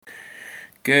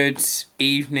Good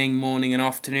evening, morning, and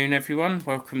afternoon, everyone.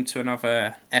 Welcome to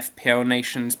another FPL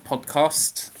Nations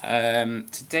podcast.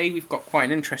 Today we've got quite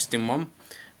an interesting one.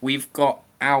 We've got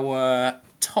our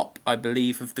top, I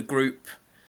believe, of the group,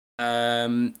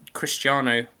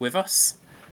 CristiaNO, with us.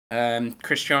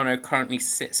 CristiaNO currently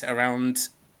sits around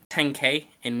 10k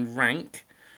in rank.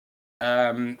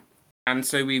 And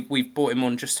so we've brought him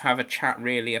on just to have a chat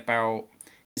really about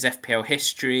his FPL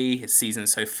history, his season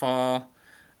so far,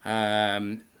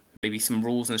 maybe some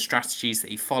rules and strategies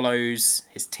that he follows,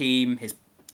 his team, his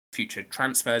future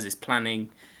transfers, his planning,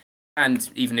 and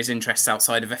even his interests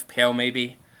outside of FPL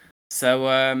maybe.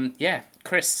 So yeah,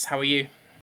 Cris, how are you?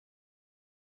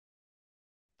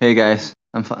 Hey guys,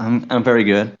 I'm very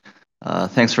good.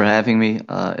 Thanks for having me.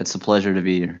 It's a pleasure to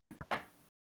be here.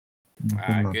 Good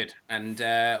man. Good. And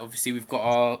obviously we've got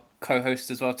our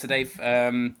co-host as well today,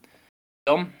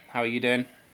 Dom. How are you doing?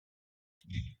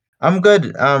 I'm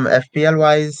good. FPL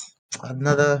wise,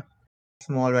 another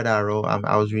small red arrow.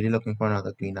 I was really looking for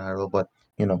another green arrow, but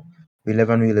you know, we live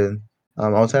and we learn.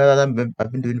 Outside of that,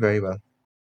 I've been doing very well.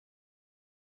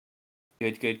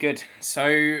 Good.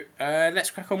 So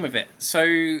let's crack on with it.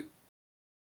 So,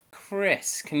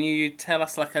 Cris, can you tell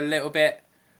us like a little bit,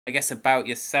 I guess, about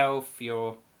yourself,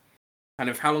 your kind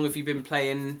of how long have you been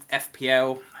playing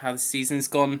FPL, how the season's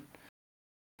gone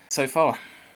so far?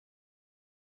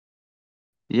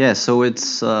 Yeah, so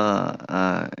it's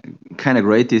kind of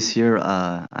great this year.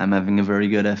 I'm having a very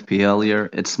good FPL year.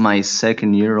 It's my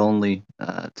second year only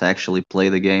to actually play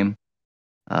the game.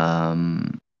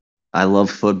 Um, I love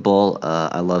football.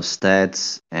 I love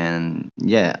stats, and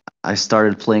yeah, I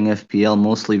started playing FPL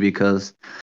mostly because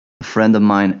a friend of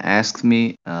mine asked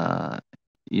me.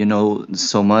 You know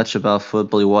so much about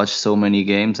football. You watch so many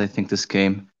games. I think this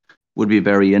game would be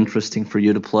very interesting for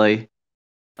you to play.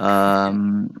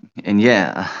 And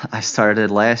yeah, I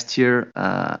started last year.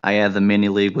 I had the mini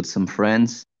league with some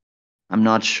friends. I'm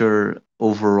not sure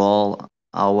overall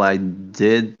how I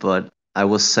did, but I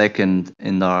was second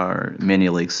in our mini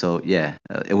league. So yeah,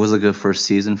 it was a good first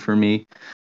season for me.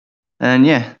 And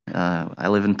yeah, I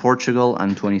live in Portugal.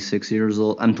 I'm 26 years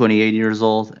old. I'm 28 years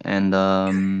old, and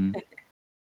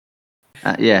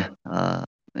yeah, No,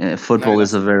 football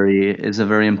that's is a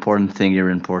very important thing here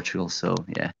in Portugal. So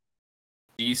yeah.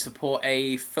 do you support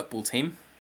a football team?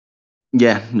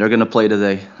 Yeah, they're gonna play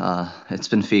today. It's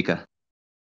Benfica.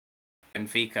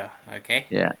 Benfica, okay.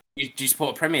 Yeah. Do you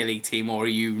support a Premier League team or are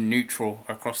you neutral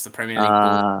across the Premier League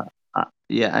board? Uh,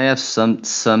 yeah, I have some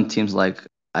teams like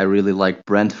I really like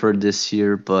Brentford this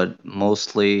year, but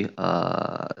mostly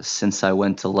since I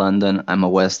went to London, I'm a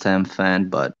West Ham fan.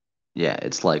 But yeah,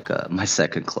 it's like my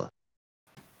second club.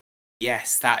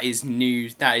 Yes, that is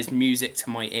news. That is music to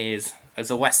my ears. As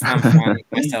a West Ham fan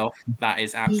myself, that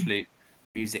is absolute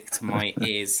music to my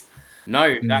ears.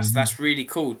 No, Mhm. that's really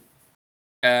cool.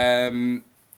 Um,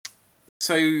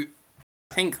 so I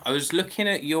think I was looking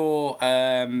at your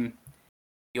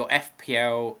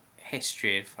FPL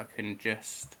history. If I can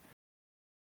just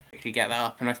quickly get that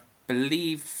up, and I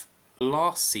believe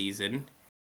last season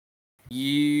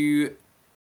you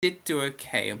did do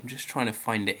okay. I'm just trying to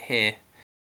find it here.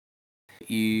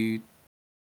 You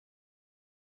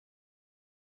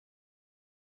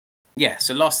Yeah,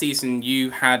 so last season you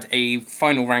had a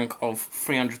final rank of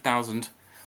 300,000.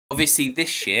 Obviously,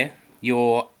 this year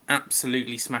you're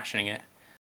absolutely smashing it.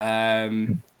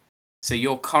 Um, so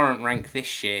your current rank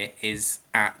this year is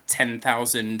at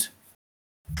 10,000,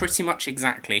 pretty much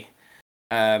exactly.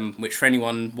 Which for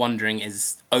anyone wondering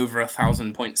is over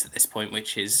 1,000 points at this point,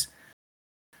 which is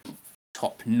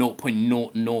top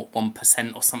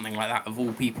 0.001% or something like that of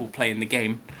all people playing the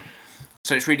game.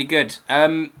 So it's really good.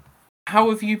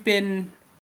 How have you been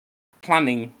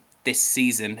planning this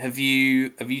season? Have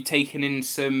you taken in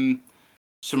some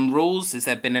rules? Has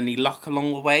there been any luck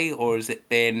along the way, or has it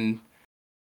been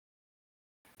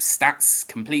stats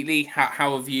completely?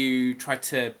 How have you tried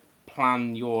to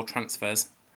plan your transfers?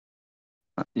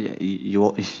 Yeah,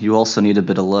 you also need a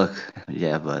bit of luck.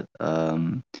 Yeah, but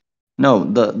no,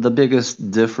 the biggest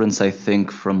difference I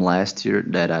think from last year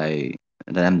that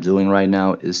I'm doing right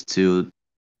now is to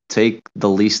take the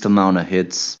least amount of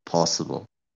hits possible.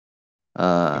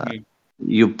 Uh, Mhm.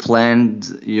 you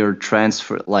planned your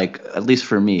transfer, like at least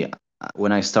for me,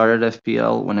 when I started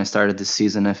FPL, when I started the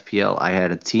season FPL, I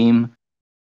had a team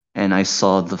and I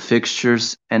saw the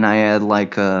fixtures and I had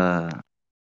like a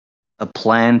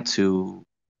plan to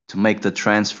make the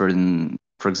transfer in,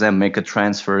 for example, make a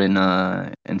transfer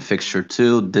in fixture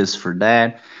two, this for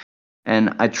that,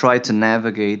 and I try to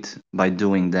navigate by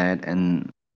doing that. And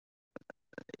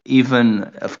even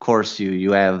of course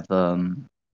you have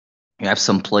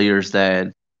some players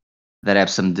that that have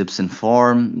some dips in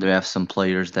form. They have some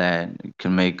players that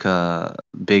can make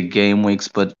big game weeks,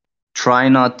 but try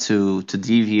not to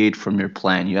deviate from your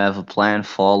plan. You have a plan,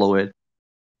 follow it,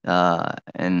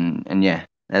 and yeah,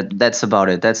 that's about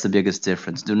it. That's the biggest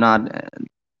difference. Do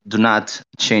not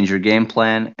change your game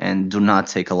plan, and do not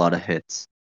take a lot of hits.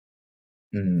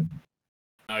 Mm-hmm.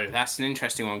 Oh, that's an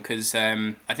interesting one because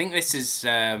I think this is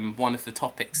one of the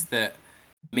topics that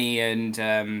me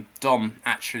and Dom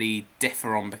actually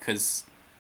differ on because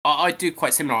I do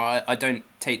quite similar. I don't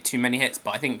take too many hits,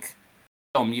 but I think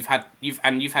Dom, you've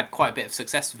had quite a bit of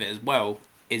success with it as well.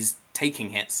 Is taking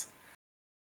hits.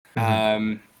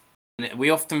 And we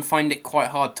often find it quite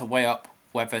hard to weigh up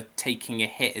whether taking a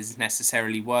hit is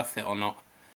necessarily worth it or not.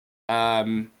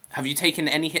 Have you taken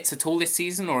any hits at all this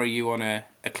season, or are you on a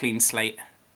clean slate?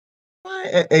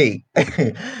 Hey,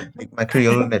 my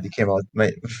Creole nearly came out.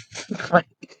 My,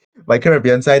 my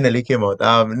Caribbean side nearly came out.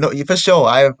 No, for sure.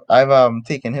 I've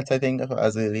taken hits. I think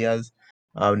as early as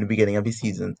the beginning of the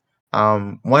season.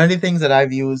 One of the things that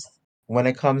I've used when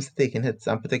it comes to taking hits,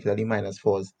 and particularly minus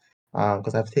fours,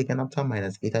 because I've taken up to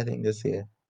 -8, I think this year,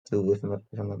 too, if I'm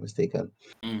not mistaken,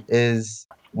 Mm. is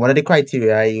one of the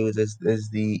criteria I use is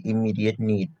the immediate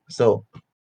need. So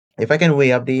if I can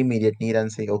weigh up the immediate need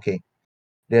and say, okay,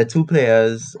 there are two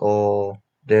players or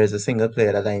there's a single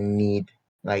player that I need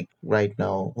like right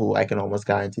now who I can almost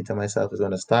guarantee to myself is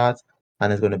going to start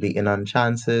and is going to be in on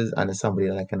chances and is somebody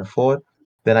that I can afford,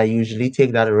 then I usually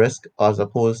take that risk as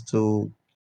opposed to,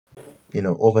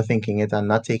 overthinking it and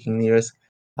not taking the risk.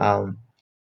 Um,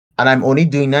 and I'm only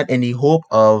doing that in the hope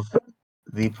of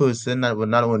the person that will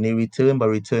not only return but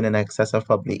return in excess of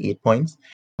probably 8 points.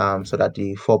 So that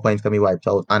the 4 points can be wiped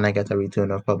out and I get a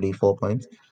return of probably 4 points.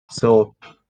 So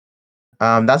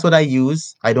that's what I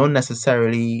use. I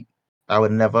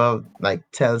would never like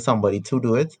tell somebody to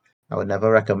do it. I would never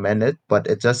recommend it, but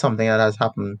it's just something that has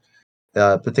happened,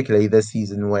 particularly this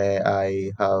season where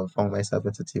I have found myself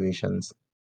in situations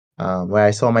where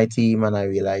I saw my team and I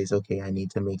realized, okay, I need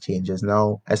to make changes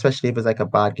now, especially if it's like a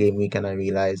bad game week and I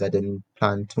realize I didn't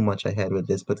plan too much ahead with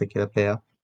this particular player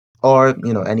or,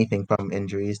 anything from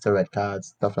injuries to red cards,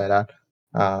 stuff like that.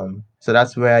 So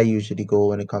that's where I usually go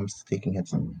when it comes to taking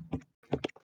hits.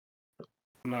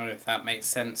 No, if that makes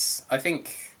sense. I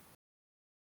think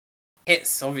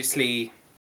hits obviously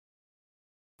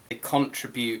they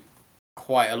contribute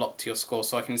quite a lot to your score.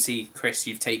 So I can see, Chris,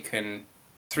 you've taken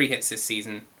 3 hits this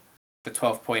season for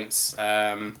 12 points.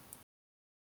 And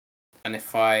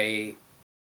if I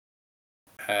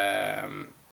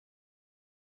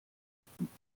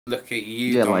look at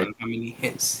you, Yeah, Dom, like and how many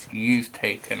hits you've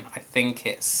taken, I think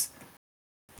it's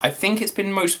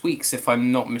been most weeks, if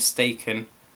I'm not mistaken.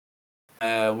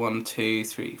 1, 2,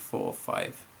 3, 4,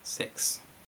 5, 6.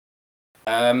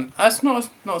 That's not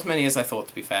as many as I thought,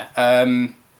 to be fair.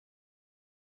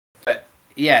 But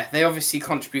yeah, they obviously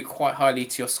contribute quite highly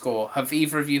to your score. Have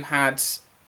either of you had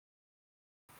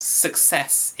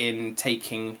success in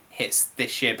taking hits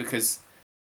this year?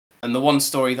 And the one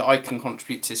story that I can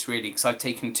contribute to this really, because I've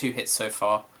taken 2 hits so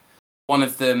far. One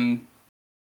of them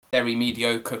very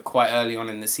mediocre quite early on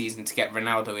in the season to get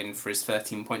Ronaldo in for his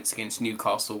 13 points against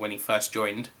Newcastle when he first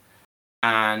joined.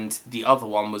 And the other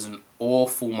one was an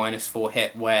awful -4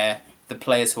 hit where the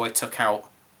players who I took out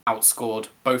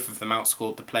both of them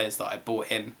outscored the players that I bought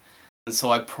in. And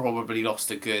so I probably lost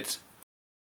a good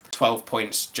 12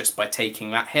 points just by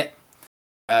taking that hit.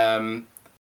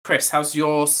 Chris, has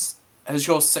your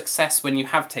success when you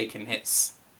have taken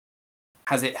hits,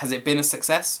 has it been a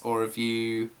success, or have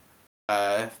you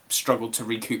struggled to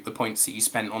recoup the points that you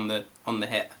spent on the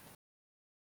hit?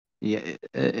 yeah,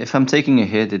 if I'm taking a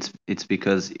hit, it's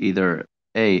because either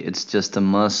A, it's just a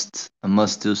must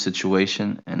do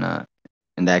situation, and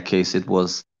in that case,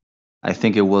 I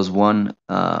think it was one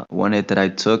hit that I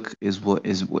took it was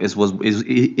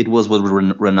with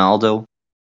Ronaldo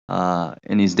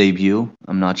in his debut.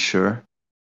 I'm not sure.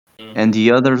 And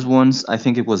the others ones, I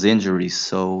think it was injuries,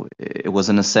 so it was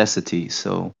a necessity.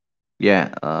 So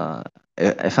yeah,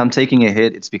 if I'm taking a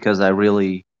hit, it's because I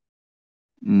really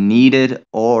need it,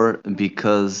 or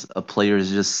because a player is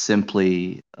just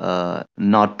simply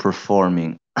not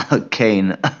performing.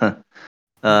 Kane.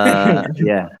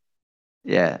 Yeah,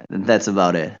 yeah, that's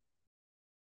about it.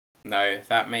 No,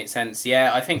 that makes sense.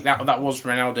 Yeah, I think that was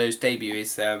Ronaldo's debut.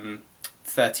 His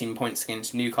 13 points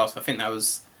against Newcastle. I think that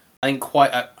was. I think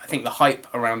I think the hype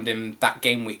around him that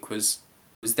game week was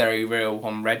very real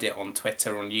on Reddit, on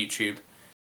Twitter, on YouTube.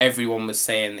 Everyone was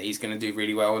saying that he's going to do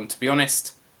really well. And to be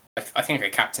honest, I think I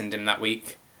captained him that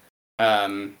week,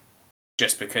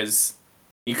 just because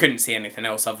you couldn't see anything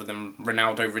else other than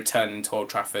Ronaldo returning to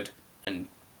Old Trafford and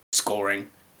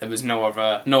scoring There was no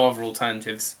other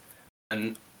alternatives,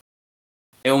 and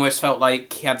it almost felt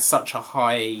like he had such a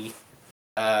high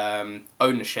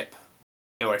ownership,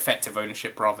 or effective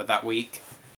ownership rather, that week,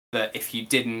 that if you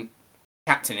didn't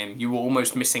captain him, you were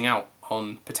almost missing out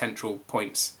on potential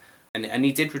points. And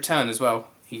he did return as well.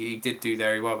 He did do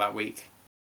very well that week.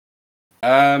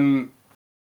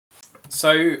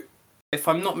 So, if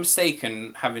I'm not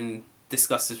mistaken, having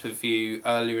discussed this with you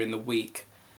earlier in the week,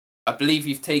 I believe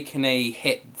you've taken a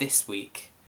hit this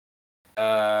week.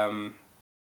 And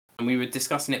we were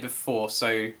discussing it before.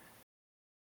 So,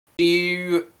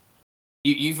 you've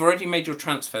already made your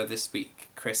transfer this week,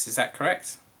 Cris? Is that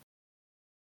correct?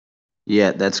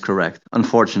 Yeah, that's correct.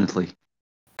 Unfortunately.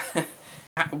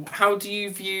 How do you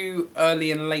view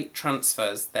early and late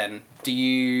transfers then? Do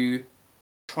you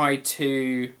try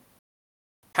to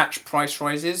catch price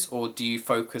rises, or do you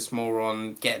focus more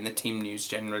on getting the team news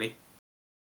generally?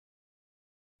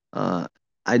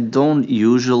 I don't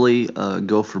usually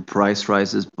go for price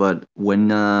rises, but when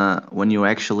you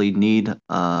actually need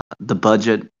the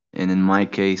budget, and in my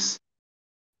case,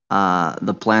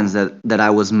 the plans that I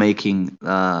was making,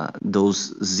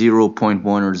 those 0.1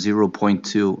 or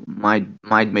 0.2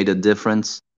 might make a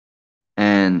difference.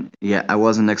 And yeah, I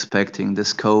wasn't expecting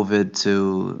this COVID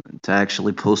to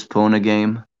actually postpone a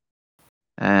game.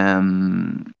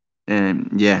 Um, and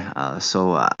yeah,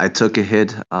 so I took a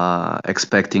hit,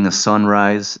 expecting a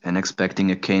sunrise and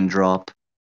expecting a cane drop,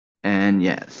 and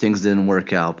yeah, things didn't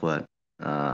work out. But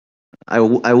I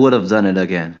would have done it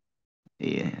again.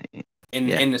 Yeah, yeah,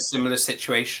 In a similar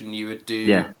situation, you would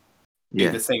yeah, do yeah,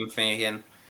 the same thing again.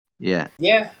 yeah.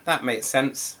 Yeah, that makes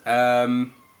sense.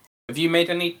 Have you made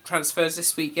any transfers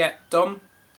this week yet, Dom?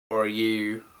 Or are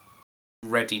you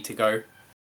ready to go?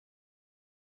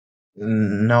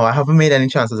 No, I haven't made any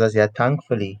chances as yet,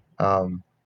 thankfully.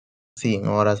 Seeing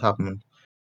what has happened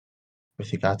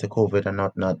with regard to COVID and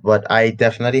whatnot. But I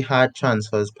definitely had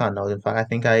transfers planned out. In fact, I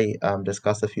think I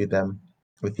discussed a few of them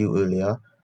with you earlier.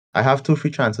 I have two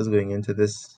free transfers going into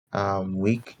this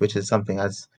week, which is something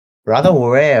that's rather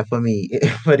rare for me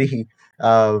for the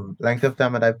length of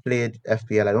time that I've played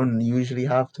FPL. I don't usually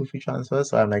have two free transfers,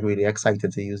 so I'm like really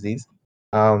excited to use these.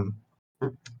 Um,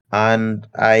 and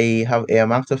I have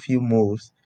earmarked a few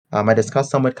moves. I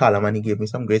discussed some with Callum, and he gave me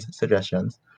some great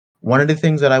suggestions. One of the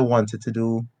things that I wanted to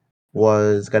do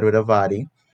was get rid of Vardy,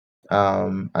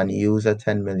 and use a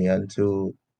 10 million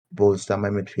to bolster my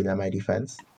midfield and my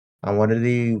defense. And one of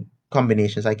the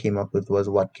combinations I came up with was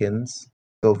Watkins,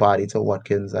 so Vardy to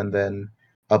Watkins, and then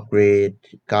upgrade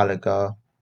Gallagher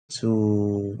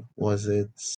to, was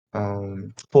it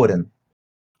Foden,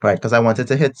 right? Because I wanted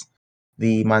to hit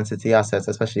the Man City assets,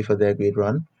 especially for their great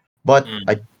run. But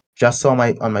I just saw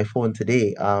my on my phone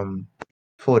today,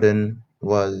 Foden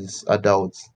was a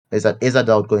doubt. Is a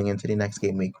doubt going into the next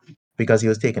game week because he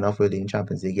was taken off early in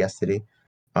Champions League yesterday.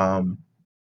 Um,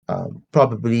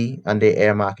 Probably, and they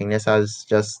earmarking this as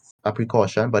just a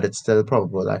precaution, but it's still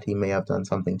probable that he may have done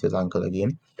something to his ankle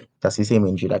again. That's the same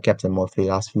injury that kept him off the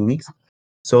last few weeks.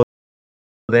 So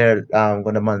they're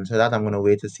going to monitor that. I'm going to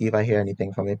wait to see if I hear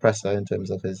anything from a presser in terms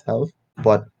of his health.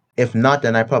 But if not,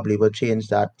 then I probably will change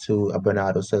that to a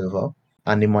Bernardo Silva,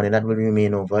 and the money that will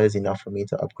remain over is enough for me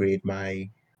to upgrade my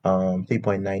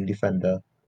 3.9 defender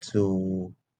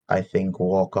to, I think,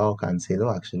 Walker or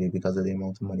Cancelo, actually, because of the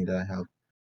amount of money that I have.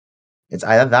 It's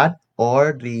either that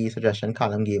or the suggestion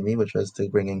Callum gave me, which was to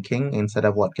bring in King instead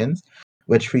of Watkins,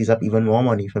 which frees up even more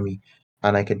money for me.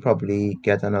 And I could probably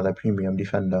get another premium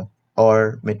defender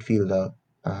or midfielder,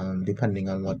 depending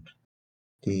on what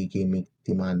the game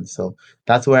demands. So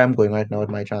that's where I'm going right now with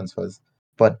my transfers.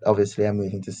 But obviously, I'm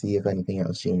waiting to see if anything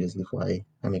else changes before I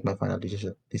make my final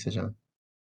decision.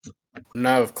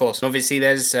 No, of course. And obviously,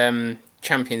 there's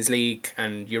Champions League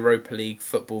and Europa League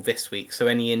football this week. So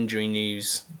any injury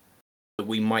news that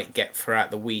we might get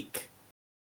throughout the week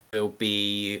will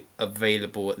be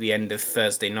available at the end of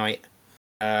Thursday night.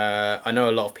 I know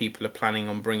a lot of people are planning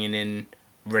on bringing in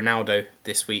Ronaldo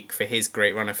this week for his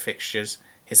great run of fixtures.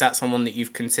 Is that someone that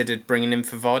you've considered bringing in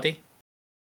for Vardy?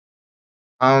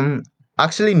 Um,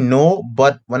 Actually, no.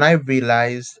 But when I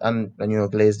realized and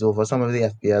glazed over some of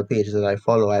the FPL pages that I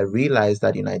follow, I realized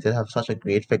that United have such a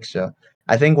great fixture.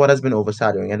 I think what has been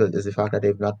overshadowing it is the fact that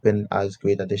they've not been as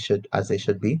great as they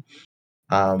should be.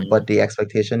 But the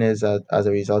expectation is that as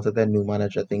a result of their new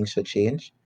manager, things should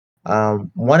change.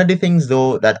 One of the things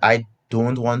though that I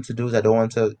don't want to do is I don't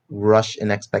want to rush in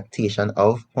expectation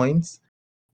of points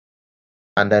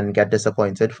and then get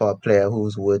disappointed for a player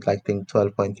who's worth, I think,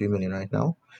 12.3 million right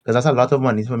now. Because that's a lot of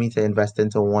money for me to invest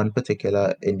into one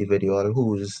particular individual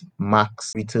whose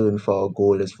max return for a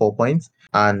goal is 4 points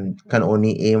and can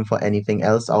only aim for anything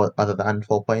else other than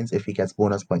 4 points if he gets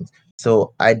bonus points.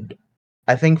 So I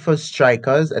think for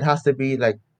strikers, it has to be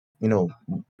like,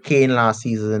 Kane last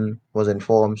season was in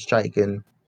form, striking,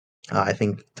 I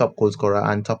think top goal scorer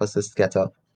and top assist getter.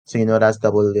 So that's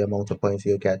double the amount of points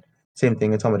you get. Same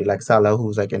thing with somebody like Salah,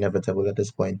 who's like inevitable at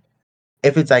this point.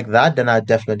 If it's like that, then I'd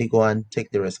definitely go and take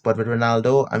the risk. But with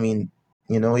Ronaldo, I mean,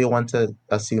 you want to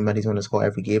assume that he's going to score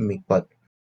every game week, but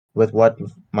with what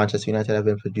Manchester United have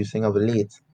been producing of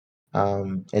late,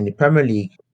 in the Premier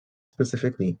League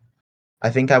specifically, I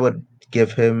think I would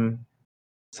give him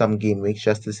some game weeks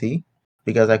just to see.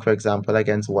 Because, like, for example,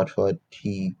 against Watford,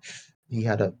 he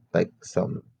had a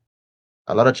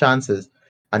lot of chances,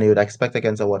 and you would expect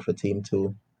against a Watford team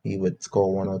too, he would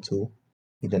score one or two.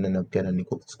 He didn't end up getting any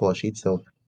score sheet, so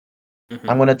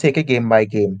I'm gonna take it game by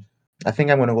game. I think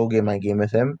I'm gonna go game by game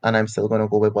with him, and I'm still gonna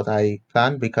go with what I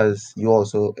planned because you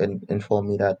also informed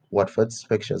me that Watford's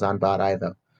fixtures aren't bad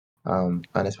either, and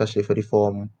especially for the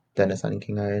form Dennis and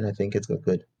King are in, I think it's a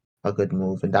good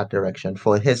move in that direction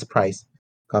for his price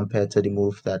compared to the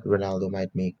move that Ronaldo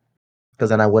might make. Because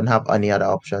then I wouldn't have any other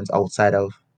options outside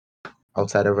of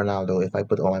Ronaldo if I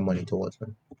put all my money towards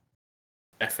him.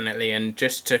 Definitely, and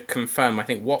just to confirm, I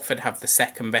think Watford have the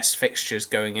second best fixtures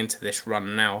going into this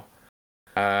run now.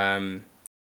 I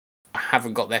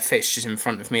haven't got their fixtures in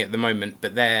front of me at the moment,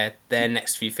 but their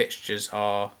next few fixtures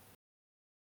are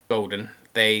golden.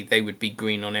 They would be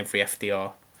green on every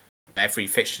FDR, every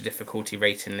fixture difficulty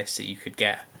rating list that you could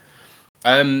get.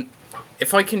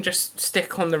 If I can just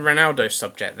stick on the Ronaldo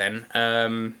subject then,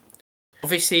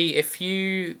 obviously if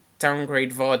you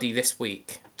downgrade Vardy this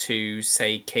week to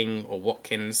say King or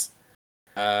Watkins,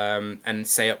 and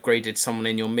say upgraded someone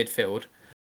in your midfield,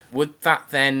 would that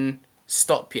then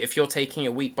stop you if you're taking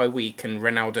it week by week and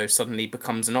Ronaldo suddenly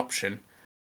becomes an option?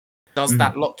 Does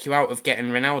that lock you out of getting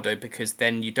Ronaldo because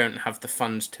then you don't have the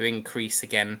funds to increase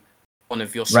again one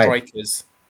of your Right. strikers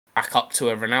back up to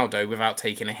a Ronaldo without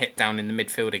taking a hit down in the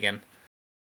midfield again?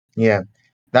 Yeah,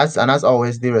 that's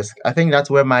always the risk. I think that's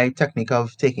where my technique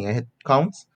of taking a hit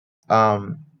counts.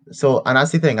 And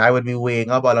that's the thing. I would be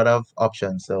weighing up a lot of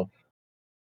options. So,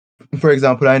 for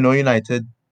example, I know United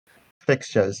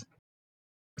fixtures.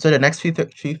 So the next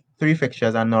three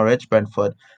fixtures are Norwich,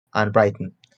 Brentford, and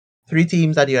Brighton. Three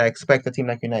teams that you expect a team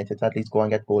like United to at least go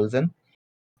and get goals in.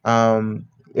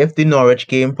 If the Norwich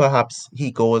game, perhaps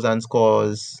he goes and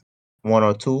scores one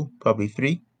or two, probably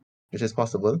three, which is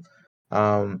possible.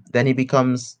 Then he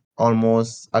becomes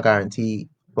almost a guarantee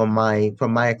from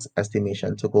my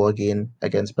estimation to go again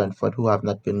against Brentford, who have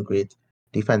not been great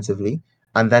defensively.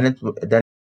 And then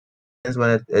is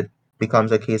when it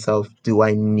becomes a case of, do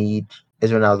I need,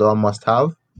 is Ronaldo a must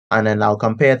have? And then I'll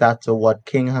compare that to what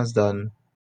King has done,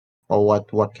 or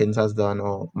what Watkins has done,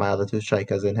 or my other two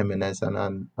strikers in Jimenez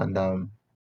and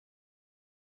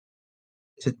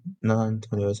is it not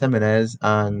Antonio? It's Jimenez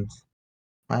and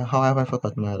how have I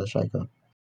forgotten my other striker?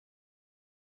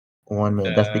 1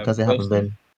 minute. That's because they haven't Wilson?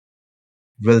 been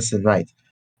Wilson, right?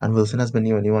 And Wilson has been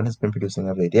the only one who's been producing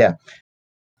of late. Yeah,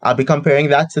 I'll be comparing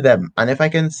that to them, and if I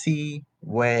can see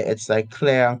where it's like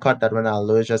clear and cut that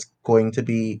Ronaldo is just going to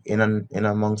be in and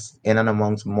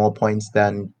amongst more points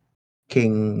than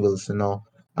King, Wilson, or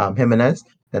Jimenez,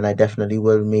 then I definitely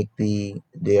will make the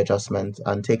adjustment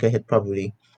and take a hit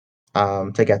probably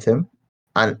to get him.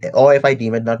 Or if I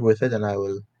deem it not worth it, then I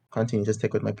will continue to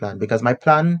stick with my plan, because my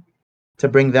plan to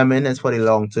bring them in is for the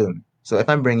long term. So if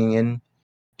I'm bringing in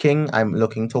King, I'm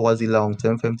looking towards the long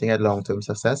term for him to get long term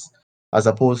success, as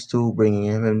opposed to bringing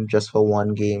him in just for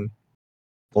one game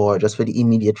or just for the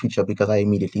immediate future because I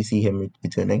immediately see him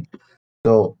returning.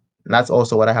 So that's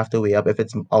also what I have to weigh up. If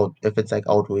it's like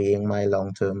outweighing my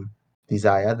long term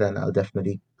desire, then I'll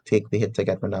definitely take the hit to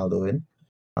get Ronaldo in.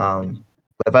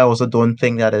 But if I also don't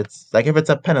think that it's like, if it's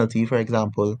a penalty, for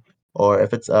example, or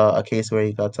if it's a case where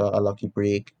he got a lucky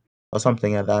break or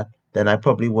something like that, then I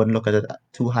probably wouldn't look at it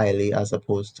too highly, as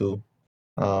opposed to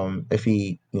if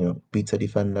he beats a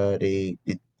defender.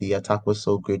 The attack was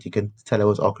so great, you can tell it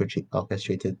was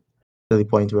orchestrated to the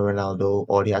point where Ronaldo,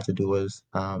 all he had to do was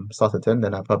slot it in.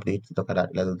 Then I probably look at that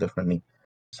a little differently.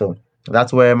 So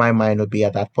that's where my mind would be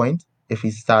at that point if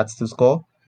he starts to score.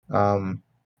 Um,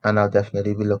 and I'll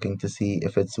definitely be looking to see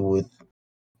if it's worth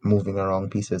moving around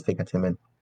pieces to get him in.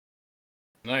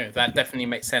 No, that definitely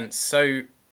makes sense. So,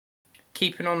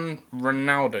 keeping on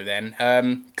Ronaldo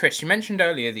then, Cris, you mentioned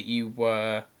earlier that you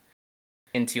were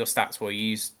into your stats, or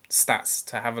you used stats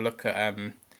to have a look at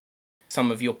some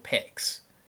of your picks.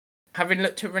 having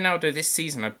looked at Ronaldo this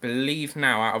season, I believe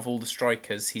now out of all the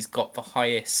strikers, he's got the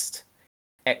highest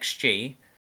XG.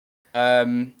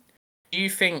 Do you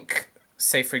think,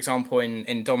 say for example,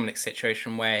 in Dominic's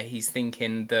situation where he's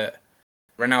thinking that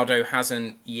Ronaldo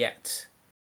hasn't yet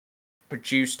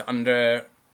produced under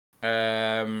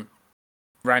Rangnick,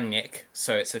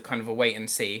 so it's a kind of a wait and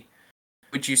see,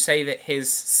 would you say that his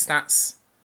stats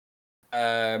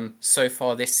so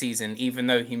far this season, even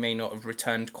though he may not have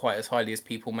returned quite as highly as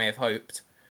people may have hoped,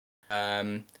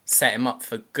 set him up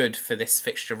for good for this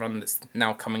fixture run that's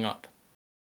now coming up?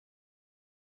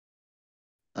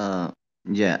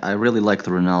 Yeah, I really like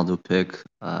the Ronaldo pick,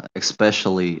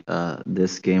 especially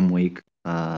this game week,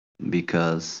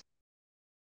 because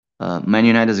Man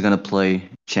United is going to play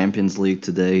Champions League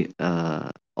today.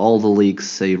 All the leagues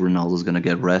say Ronaldo's going to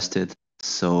get rested,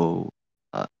 so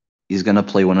uh, he's going to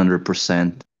play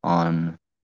 100% on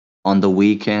the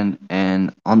weekend.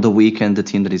 And on the weekend, the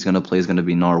team that he's going to play is going to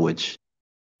be Norwich.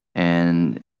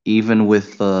 And even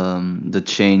with the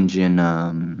change in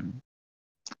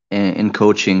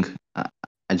coaching,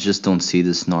 I just don't see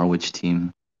this Norwich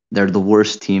team. They're the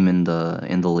worst team in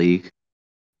the league,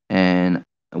 and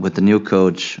with the new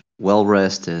coach, well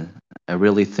rested, I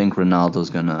really think Ronaldo's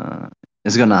gonna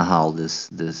howl this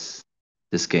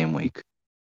game week,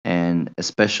 and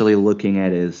especially looking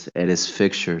at his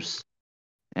fixtures,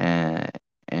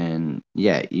 and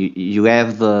yeah, you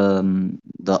have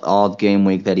the odd game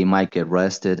week that he might get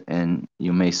rested, and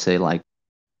you may say like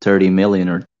 30 million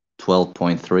or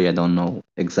 12.3. I don't know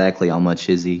exactly how much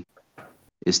is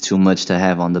too much to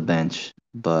have on the bench.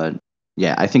 But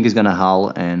yeah, I think he's gonna howl,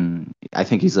 and I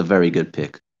think he's a very good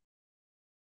pick.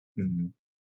 Mhm.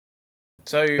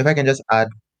 So If I can just add,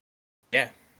 yeah,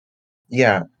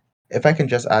 yeah, if I can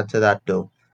just add to that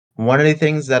though, one of the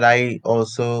things that I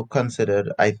also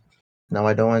considered, now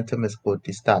I don't want to misquote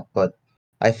the stat, but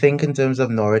I think in terms of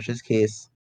Norwich's case,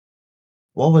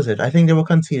 what was it? I think they were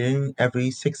conceding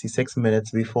every 66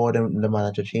 minutes before the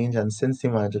manager change, and since the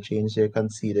manager change, they're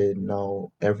conceded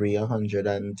now every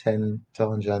 110 to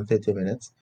 130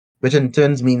 minutes, which in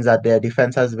turns means that their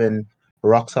defense has been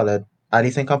rock solid, at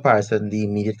least in comparison, the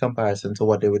immediate comparison to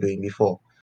what they were doing before.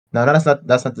 Now, that's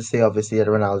not to say obviously that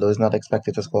Ronaldo is not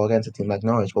expected to score against a team like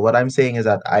Norwich, but what I'm saying is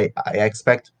that I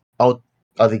expect out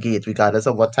of the gate, regardless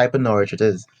of what type of Norwich it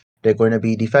is, they're going to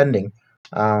be defending.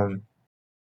 Um,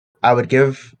 I would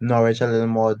give Norwich a little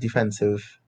more defensive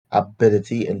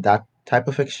ability in that type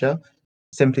of fixture,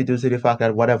 simply due to the fact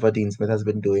that whatever Dean Smith has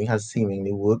been doing has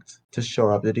seemingly worked to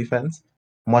shore up the defense,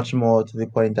 much more to the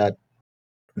point that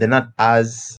they're not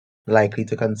as likely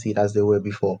to concede as they were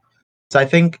before. So I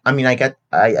think, I mean, I get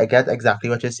exactly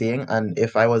what you're saying, and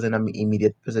if I was in an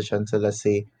immediate position to, let's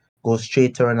say, go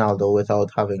straight to Ronaldo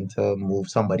without having to move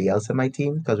somebody else in my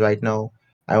team, because right now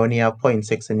I only have point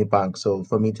 0.6 in the bank, so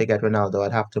for me to get Ronaldo,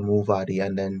 I'd have to move Vardy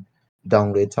and then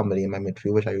downgrade somebody in my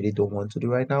midfield, which I really don't want to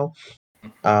do right now.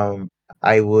 Um,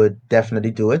 I would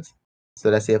definitely do it. So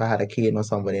let's say if I had a Kane or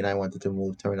somebody and I wanted to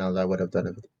move to Ronaldo, I would have done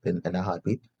it in a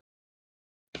heartbeat.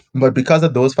 But because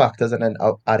of those factors and then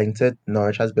adding to it,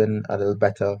 Norwich has been a little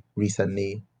better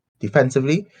recently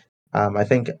defensively. I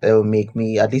think it will make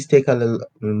me at least take a little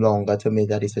longer to make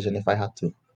that decision if I had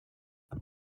to.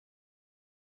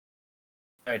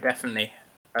 no, definitely.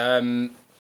 So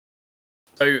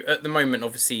at the moment,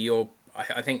 obviously,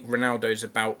 I think Ronaldo's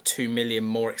about 2 million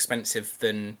more expensive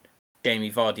than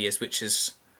Jamie Vardy is, which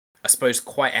is, I suppose,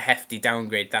 quite a hefty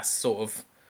downgrade. That's sort of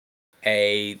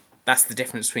that's the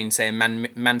difference between, say, a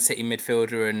Man City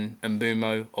midfielder and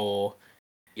Mbumo, or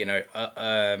you know,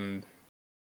 a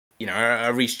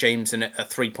Reece James and a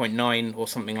 3.9 or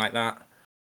something like that.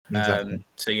 Exactly.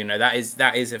 So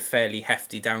that is a fairly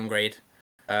hefty downgrade.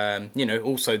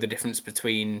 Also the difference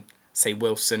between, say,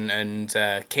 Wilson and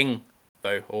King,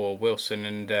 though, or Wilson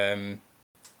and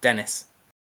Dennis.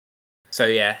 So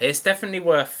yeah, it's definitely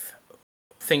worth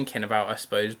thinking about, I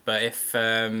suppose. But if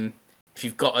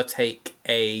you've got to take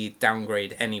a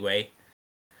downgrade anyway,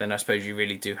 then I suppose you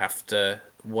really do have to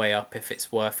weigh up if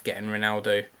it's worth getting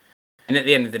Ronaldo. And at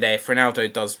the end of the day, if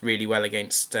Ronaldo does really well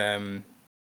against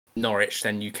Norwich,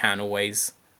 then you can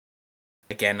always,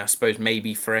 again, I suppose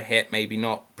maybe for a hit, maybe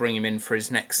not, bring him in for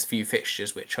his next few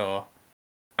fixtures, which are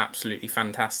absolutely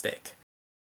fantastic.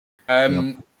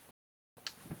 Yep.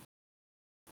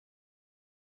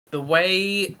 The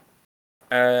way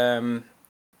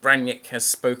Rangnick has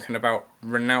spoken about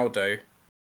Ronaldo,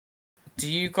 do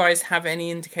you guys have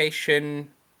any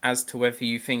indication as to whether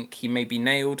you think he may be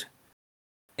nailed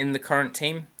in the current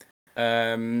team?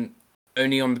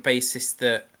 Only on the basis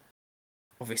that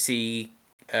obviously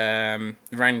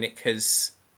Rangnick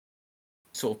has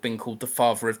sort of been called the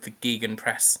father of the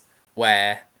Gegenpress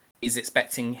where he's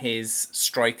expecting his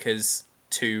strikers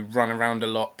to run around a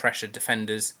lot, pressure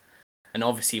defenders, and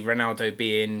obviously Ronaldo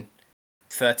being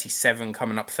 37,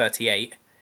 coming up 38,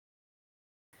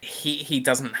 he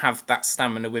doesn't have that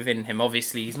stamina within him.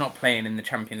 Obviously, he's not playing in the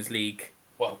Champions League.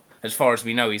 Well, as far as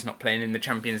we know, he's not playing in the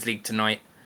Champions League tonight.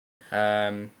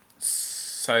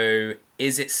 So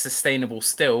is it sustainable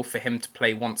still for him to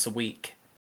play once a week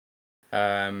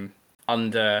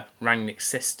under Rangnick's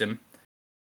system?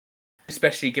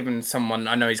 Especially given someone,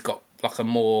 I know he's got like a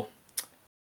more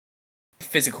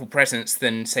physical presence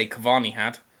than, say, Cavani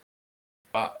had.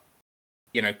 But,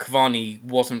 you know, Cavani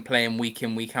wasn't playing week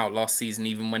in, week out last season,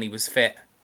 even when he was fit.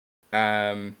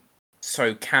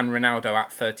 So can Ronaldo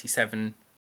at 37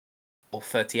 or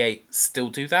 38 still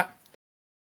do that?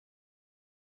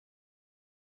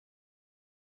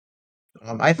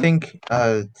 I think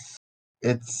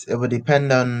it would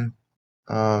depend on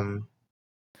um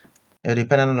it would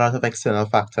depend on a lot of external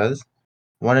factors.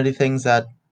 One of the things that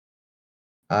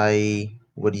I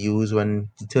would use when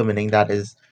determining that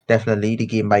is definitely the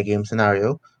game by game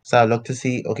scenario. So I look to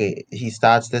see, okay, he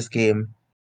starts this game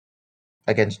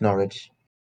against Norwich.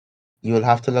 You will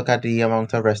have to look at the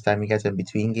amount of rest time he gets in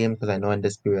between games, because I know in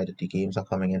this period the games are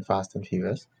coming in fast and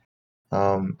furious.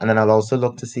 And then I'll also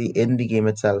look to see in the game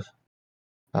itself,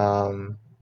 um,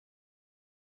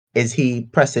 is he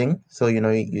pressing? So you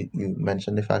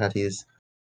mentioned the fact that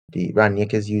the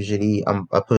Ranić is usually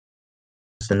a person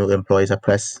who employs a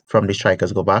press from the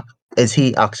strikers go back. Is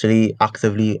he actually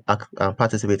actively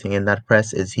participating in that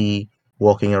press? Is he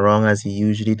walking around as he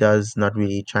usually does, not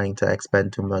really trying to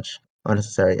expend too much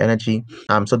unnecessary energy?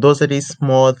 So those are these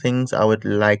small things I would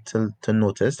like to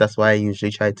notice. That's why I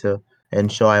usually try to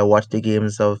ensure I watch the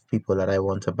games of people that I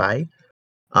want to buy.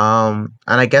 And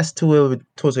I guess too, it would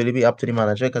totally be up to the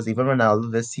manager, because even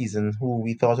Ronaldo this season, who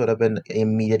we thought would have been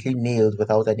immediately nailed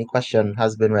without any question,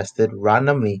 has been rested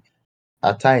randomly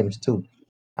at times too.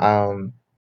 Um,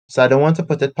 so I don't want to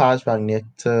put it past Rangnick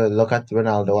to look at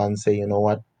Ronaldo and say, you know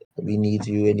what, we need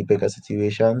you in the bigger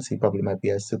situations. He probably might be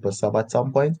a super sub at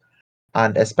some point.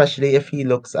 And especially if he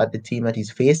looks at the team that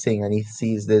he's facing and he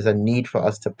sees there's a need for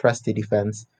us to press the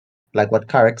defense, like what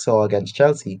Carrick saw against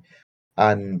Chelsea.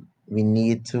 And we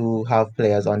need to have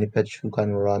players on the pitch who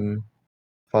can run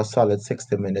for a solid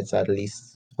 60 minutes at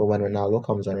least. For when Ronaldo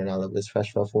comes on, Ronaldo is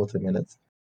fresh for 40 minutes.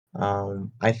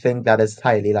 I think that is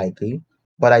highly likely.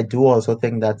 But I do also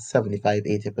think that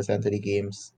 75-80% of the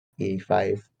games,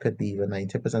 85, could be even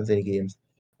 90% of the games,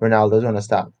 Ronaldo's going to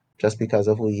start just because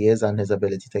of who he is and his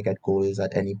ability to get goals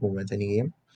at any moment in the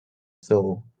game.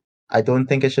 So I don't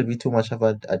think it should be too much of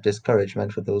a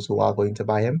discouragement for those who are going to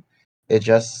buy him. It's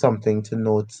just something to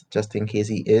note, just in case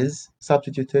he is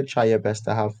substituted. Try your best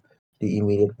to have the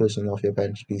immediate person off your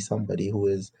bench be somebody who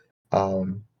is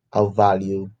of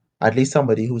value, at least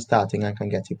somebody who's starting and can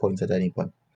get you points at any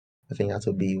point. I think that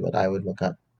would be what I would look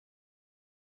at.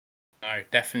 No,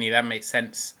 definitely, that makes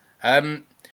sense.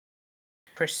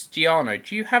 CristiaNO,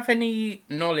 do you have any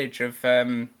knowledge of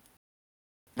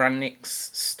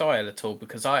Rangnick's style at all?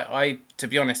 Because I, to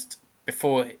be honest,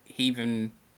 before he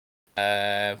even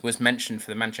was mentioned for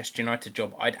the Manchester United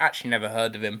job, I'd actually never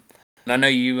heard of him. And I know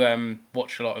you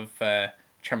watch a lot of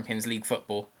Champions League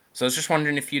football, so I was just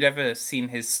wondering if you'd ever seen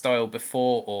his style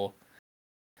before, or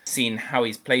seen how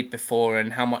he's played before,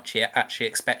 and how much he actually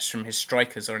expects from his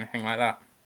strikers or anything like that.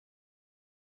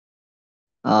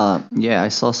 Yeah, I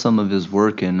saw some of his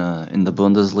work in the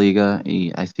Bundesliga.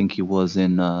 I think he was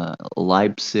in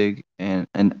Leipzig, and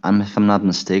if I'm not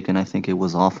mistaken, I think it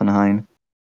was Offenheim.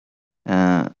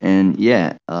 And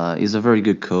yeah, he's a very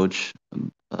good coach.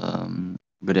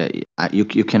 But you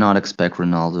cannot expect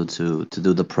Ronaldo to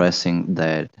do the pressing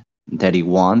that he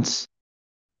wants.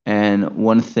 And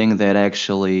one thing that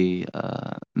actually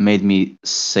made me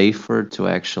safer to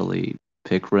actually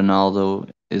pick Ronaldo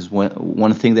is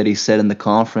one thing that he said in the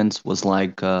conference was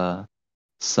like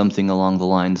something along the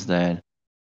lines that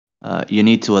you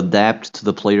need to adapt to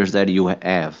the players that you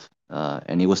have.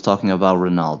 And he was talking about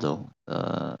Ronaldo.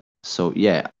 So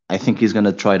yeah, I think he's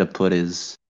gonna try to put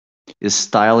his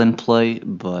style in play,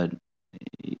 but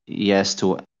he has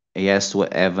to he has to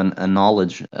have a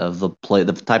knowledge of the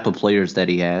type of players that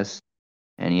he has,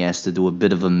 and he has to do a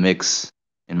bit of a mix,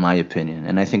 in my opinion.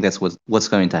 And I think that's what's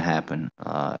going to happen.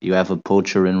 You have a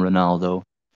poacher in Ronaldo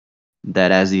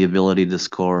that has the ability to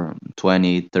score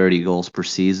 20, 30 goals per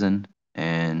season,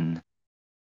 and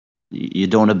you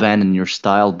don't abandon your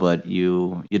style, but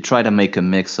you try to make a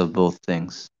mix of both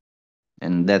things,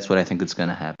 and that's what I think is going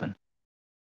to happen.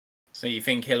 So you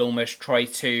think he'll almost try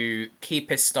to keep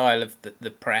his style of the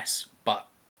press, but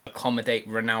accommodate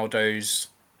Ronaldo's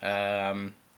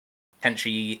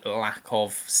potentially lack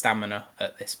of stamina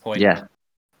at this point. Yeah,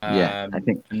 yeah. I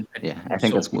think And I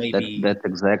think sort of maybe that's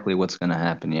exactly what's gonna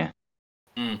happen. Yeah.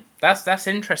 that's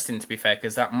interesting, to be fair,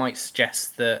 because that might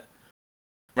suggest that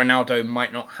Ronaldo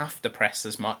might not have to press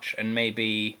as much, and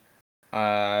maybe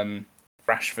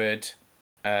Rashford,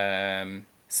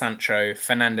 Sancho,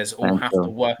 Fernandes all have to Sancho.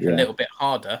 work a Yeah, little bit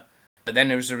harder. But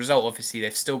then as a result, obviously,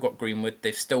 they've still got Greenwood.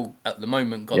 They've still, at the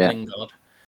moment, got yeah. Lingard.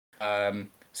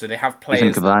 So they have Even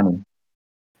players that, Cavani.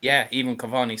 yeah, even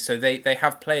Cavani. So they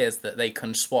have players that they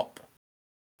can swap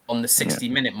on the Yeah,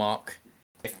 60-minute mark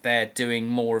if they're doing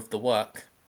more of the work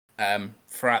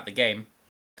throughout the game.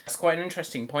 That's quite an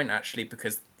interesting point, actually,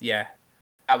 because, yeah,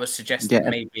 that would suggest that yeah.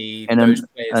 maybe And those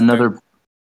players don't.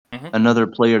 Mhm. another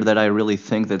player that I really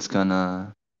think that's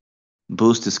gonna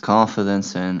boost his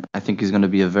confidence, and I think he's gonna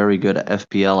be a very good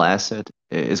FPL asset.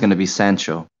 Is gonna be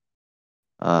Sancho.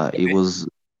 He Okay. was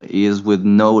he is with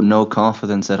no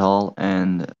confidence at all,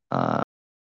 and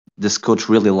this coach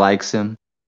really likes him.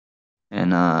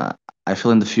 And I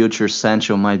feel in the future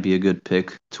Sancho might be a good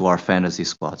pick to our fantasy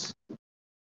squads.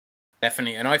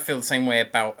 Definitely, and I feel the same way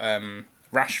about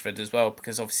Rashford as well,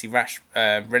 because obviously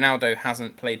Ronaldo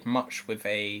hasn't played much with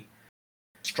a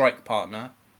strike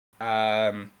partner.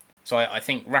 So I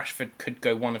think Rashford could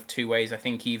go one of two ways. I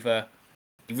think either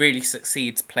he really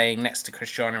succeeds playing next to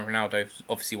Cristiano Ronaldo,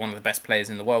 obviously one of the best players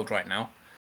in the world right now,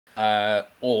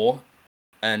 or,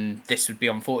 and this would be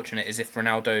unfortunate, is if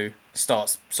Ronaldo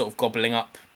starts sort of gobbling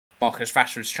up Marcus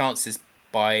Rashford's chances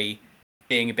by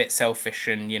being a bit selfish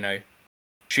and,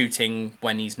 shooting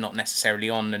when he's not necessarily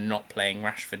on and not playing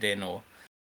Rashford in or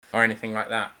anything like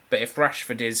that. But if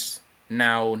Rashford is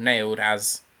now nailed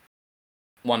as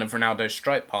one of Ronaldo's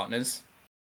strike partners,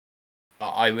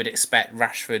 I would expect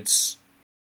Rashford's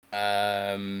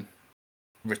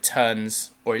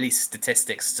returns, or at least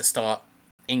statistics, to start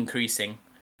increasing.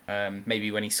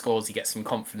 Maybe when he scores, he gets some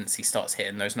confidence, he starts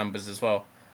hitting those numbers as well.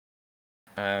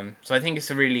 So I think it's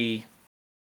a really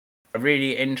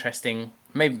interesting.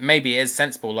 Maybe it is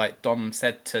sensible, like Dom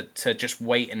said, to just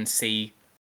wait and see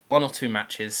one or two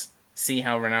matches, see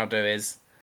how Ronaldo is.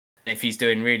 If he's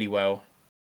doing really well,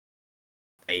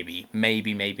 maybe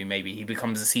he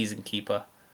becomes a season keeper,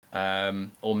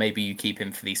 or maybe you keep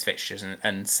him for these fixtures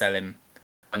and sell him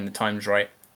when the time's right.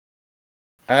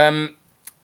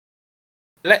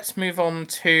 Let's move on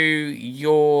to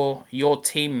your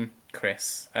team,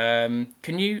 Cris. Can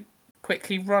you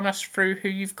quickly run us through who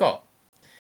you've got?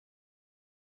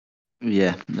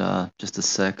 Yeah, just a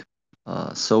sec.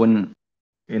 So in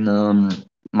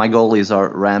my goalies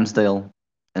are Ramsdale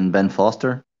and Ben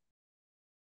Foster.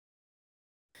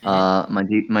 Mm-hmm.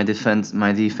 My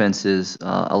defense is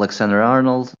Alexander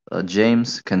Arnold,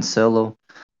 James Cancelo,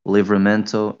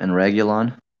 Livramento, and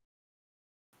Regulon.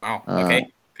 Wow. Uh, Okay.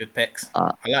 Good picks.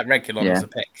 uh, I like Regulon yeah, as a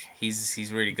pick.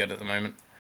 He's really good at the moment.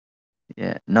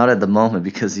 yeah. Not at the moment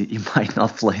because he might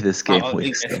not play this game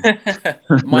week. So.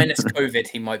 Minus COVID,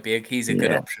 he's a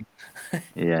good Yeah, option.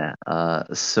 yeah.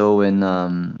 So in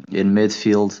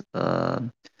midfield,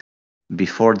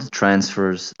 before the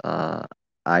transfers,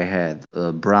 I had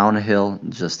Brownhill,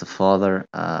 just a father.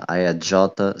 I had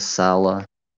Jota, Salah,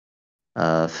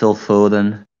 Phil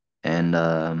Foden, and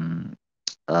uh,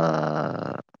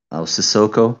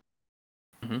 Sissoko.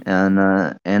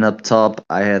 Mm-hmm. And up top,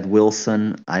 I had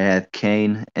Wilson, I had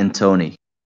Kane, and Tony.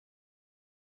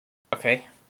 Okay.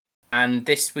 And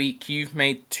this week you've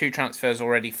made two transfers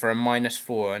already for a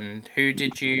 -4. And who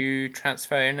did you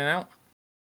transfer in and out?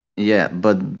 Yeah,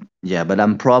 but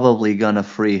I'm probably gonna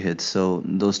free hit. So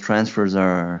those transfers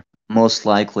are most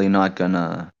likely not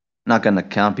gonna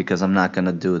count because I'm not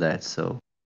gonna do that. So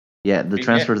yeah, the Free hit.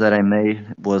 transfer that I made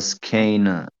was Kane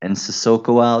and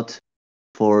Sissoko out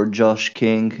for Josh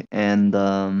King and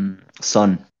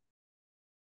Son.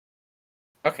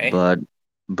 Okay. But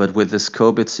with this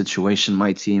COVID situation,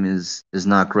 my team is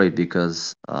not great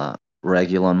because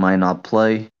Regulon might not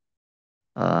play.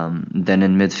 Then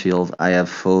in midfield, I have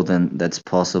Foden that's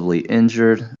possibly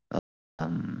injured.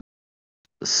 Um,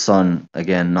 Son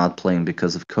again not playing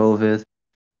because of COVID.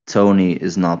 Tony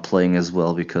is not playing as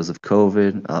well because of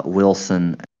COVID.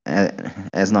 Wilson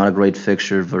has not a great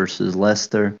fixture versus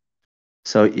Leicester.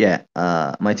 So yeah,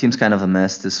 my team's kind of a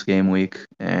mess this game week,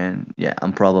 and yeah,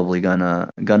 I'm probably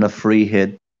gonna free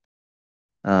hit.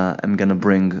 I'm gonna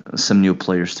bring some new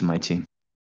players to my team.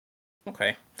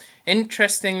 Okay.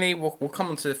 Interestingly, we'll come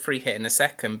on to the free hit in a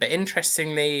second, but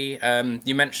interestingly,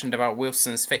 you mentioned about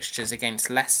Wilson's fixtures against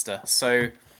Leicester. So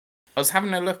I was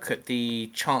having a look at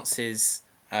the chances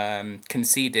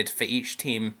conceded for each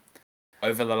team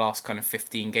over the last kind of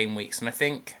 15 game weeks, and I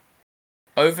think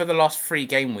over the last 3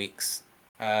 game weeks,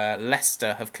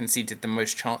 Leicester have conceded the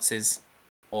most chances,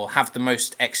 or have the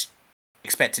most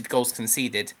expected goals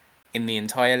conceded in the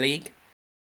entire league.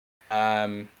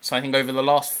 So I think over the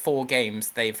last 4 games,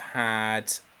 they've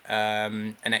had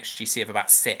an XGC of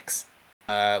about 6,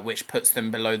 which puts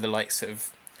them below the likes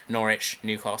of Norwich,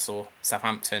 Newcastle,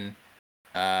 Southampton,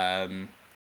 all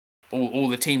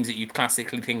the teams that you'd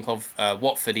classically think of,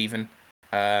 Watford even,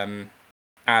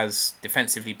 as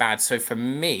defensively bad. So for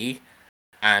me,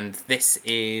 and this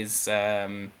is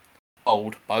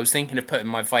old, but I was thinking of putting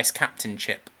my vice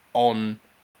captainship on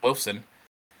Wilson,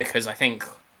 because I think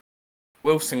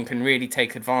Wilson can really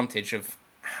take advantage of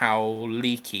how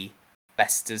leaky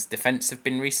Leicester's defence have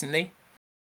been recently.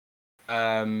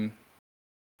 So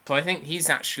I think he's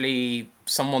actually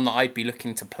someone that I'd be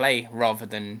looking to play rather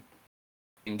than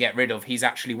get rid of. He's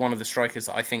actually one of the strikers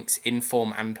that I think's in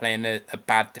form and playing a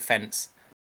bad defence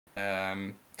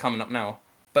coming up now.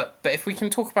 But if we can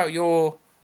talk about your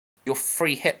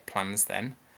free hit plans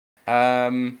then.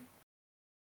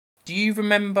 Do you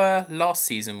remember last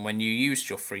season when you used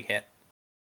your free hit?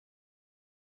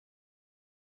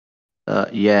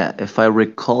 Yeah, if I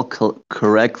recall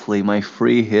correctly, my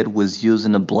free hit was used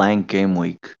in a blank game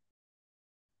week.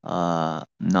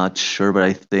 Not sure, but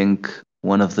I think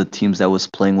one of the teams that was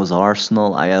playing was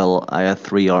Arsenal. I had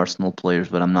 3 Arsenal players,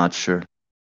 but I'm not sure.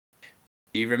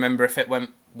 Do you remember if it went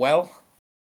well,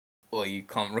 or you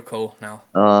can't recall now?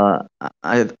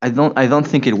 I don't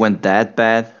think it went that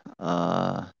bad.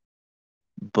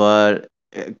 But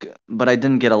I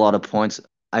didn't get a lot of points.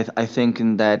 I think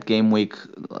in that game week,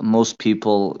 most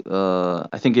people.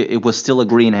 I think it was still a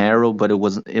green arrow, but it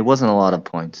wasn't a lot of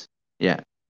points. Yeah.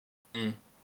 Mm.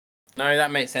 No,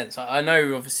 that makes sense. I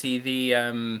know, obviously,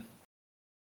 the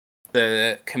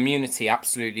community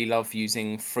absolutely love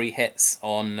using free hits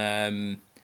on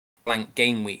blank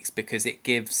game weeks because it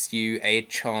gives you a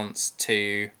chance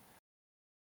to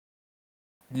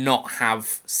not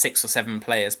have 6 or 7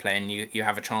 players playing. You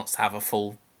have a chance to have a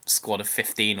full squad of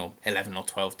 15 or 11 or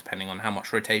 12, depending on how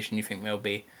much rotation you think there'll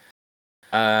be.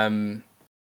 Are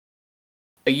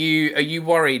you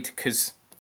worried? Because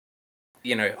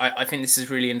I think this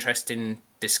is really interesting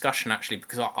discussion actually,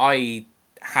 because I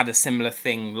had a similar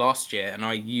thing last year and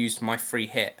I used my free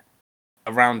hit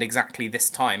around exactly this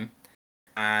time,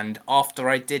 and after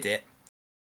I did it,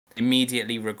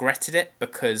 immediately regretted it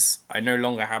because I no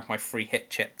longer have my free hit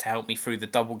chip to help me through the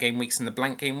double game weeks and the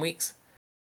blank game weeks.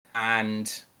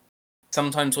 And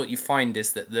sometimes what you find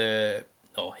is that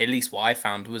or at least what I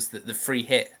found was that the free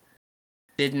hit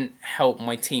didn't help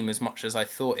my team as much as I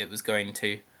thought it was going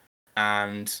to.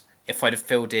 And if I'd have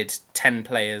fielded 10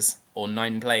 players or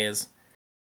 9 players,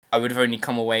 I would have only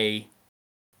come away,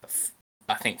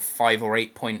 I think, 5 or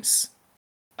 8 points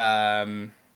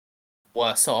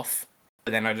worse off,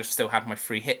 but then I'd have still had my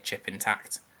free hit chip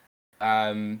intact.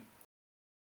 Do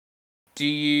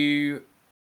you,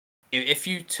 if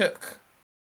you took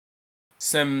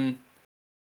some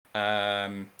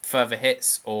further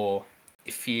hits, or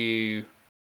if you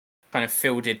kind of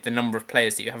fielded the number of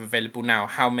players that you have available now,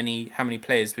 how many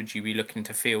players would you be looking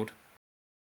to field?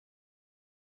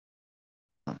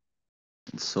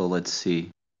 So let's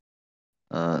see.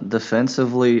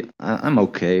 Defensively, I'm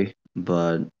okay,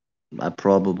 but I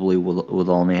probably would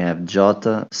only have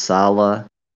Jota, Salah,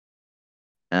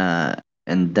 and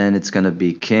then it's gonna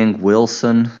be King,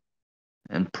 Wilson,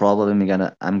 and probably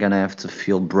I'm gonna have to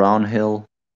field Brownhill,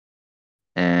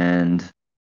 and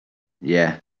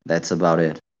yeah, that's about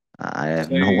it. I have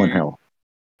So no one else.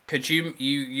 could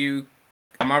you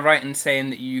am I right in saying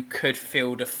that you could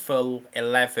field a full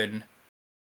 11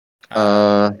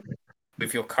 Uh,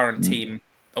 with your current mm, team?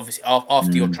 Obviously,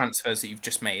 after your mm, transfers that you've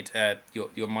just made, your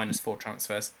 -4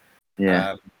 transfers,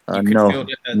 yeah. you could No, field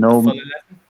a no, full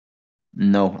 11.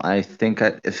 no. I think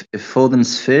if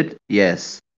Foden's fit,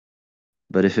 yes.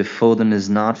 But if Foden is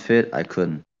not fit, I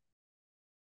couldn't.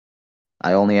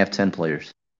 I only have 10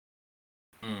 players.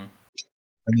 Hmm.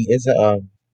 And he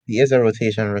is a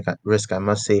rotation risk, I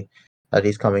must say, that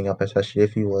he's coming up, especially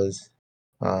if he was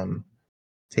um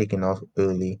taken off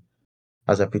early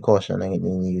as a precaution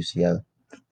in the UCL.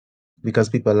 Because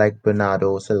people like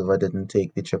Bernardo Silva didn't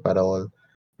take the trip at all,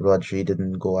 Rodri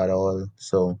didn't go at all,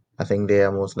 so I think they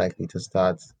are most likely to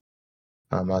start,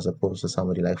 as opposed to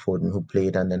somebody like Foden who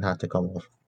played and then had to come off.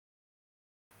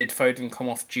 Did Foden come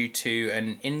off due to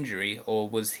an injury, or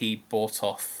was he bought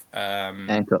off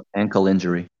Ankle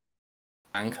injury.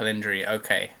 ankle injury?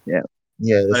 Okay. Yeah.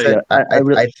 Yeah, they So said Yeah.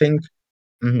 I think.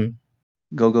 Mhm.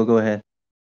 Go ahead.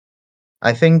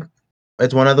 I think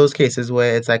it's one of those cases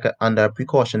where it's like under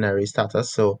precautionary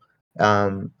status. So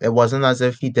It wasn't as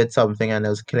if he did something and it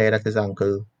was clear that his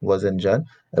ankle was injured.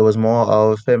 It was more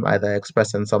of him either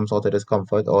expressing some sort of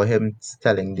discomfort or him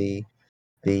telling the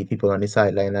people on the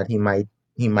sideline that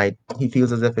he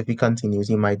feels as if he continues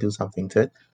he might do something to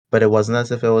it. But it wasn't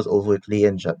as if it was overtly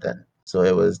injured then. So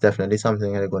it was definitely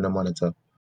something they're going to monitor.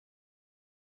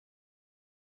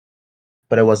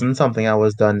 But it wasn't something I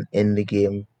was done in the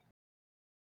game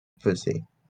per se.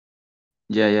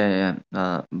 Yeah.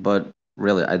 But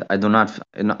really, I do not.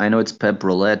 I know it's Pep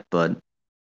Roulette, but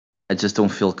I just don't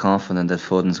feel confident that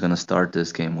Foden's gonna start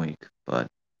this game week. But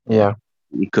yeah, Yeah.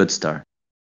 he could start.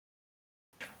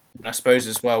 I suppose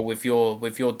as well with your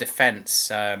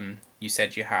defense, you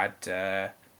said you had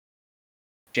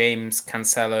James,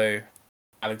 Cancelo,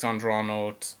 Alexander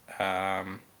Arnold,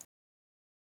 and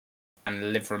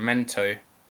Livramento.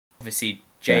 Obviously, Yeah,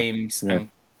 James yeah. and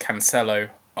Cancelo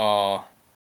are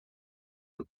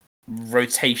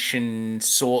rotation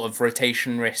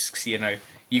risks.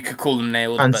 You could call them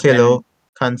nailed, but then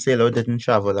Cancelo didn't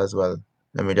travel as well.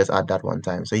 Let me just add that one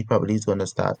time. So he probably is going to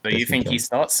start so you this think he weekend.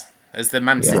 starts as the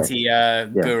Man Yeah. Yeah, City yeah.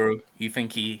 guru? You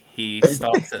think he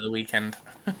starts at the weekend?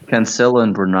 Cancelo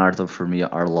and Bernardo for me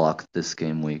are locked this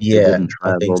game week. They Yeah, didn't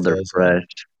I think travel. so They're as well.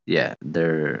 fresh. Yeah,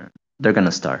 they're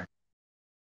gonna start.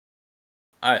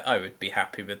 I would be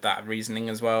happy with that reasoning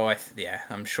as well.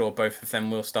 I'm sure both of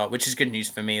them will start, which is good news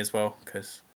for me as well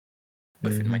because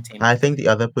both in my team. I think the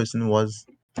other person was.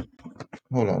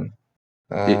 Hold on.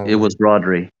 It was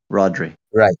Rodri. Rodri.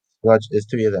 Right. It's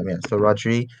three of them, yeah. So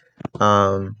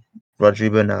um,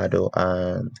 Rodri, Bernardo,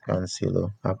 and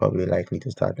Cancelo are probably likely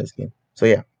to start this game. So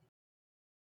yeah.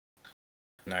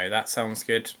 No, that sounds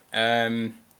good.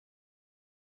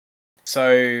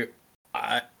 So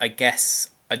I guess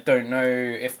I don't know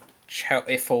if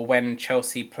or when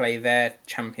Chelsea play their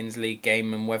Champions League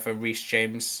game and whether Reece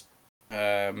James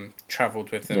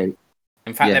travelled with Yeah, them.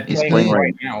 In fact, yeah. they're He's playing playing He right.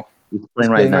 right now. He's he's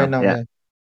playing right playing right now. now, Yeah. yeah.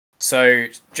 So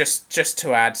just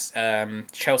to add,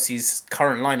 Chelsea's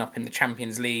current lineup in the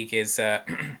Champions League is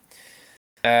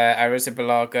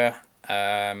Arrizabalaga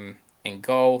in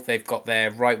goal. They've got their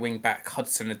right wing back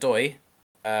Hudson-Odoi,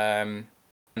 and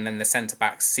then the centre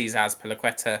backs Cesar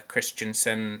Azpilicueta,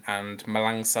 Christensen, and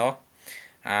Malangsar,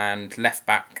 and left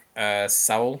back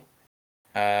Saul.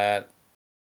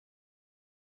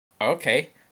 Okay.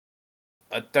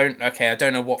 I don't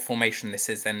know what formation this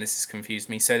is. Then this has confused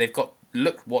me. So they've got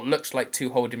what looks like two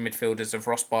holding midfielders of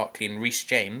Ross Barkley and Reece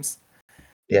James.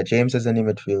 Yeah, James is in the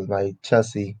midfield. My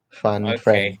Chelsea fan Okay,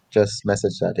 friend just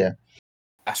messaged that, yeah.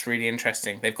 that's really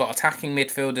interesting. They've got attacking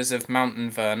midfielders of Mount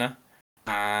and Werner,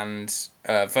 and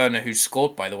Werner, who's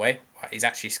scored, by the way. He's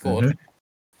actually scored.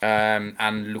 Mm-hmm.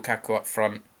 And Lukaku up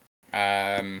front.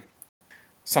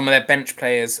 Some of their bench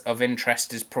players of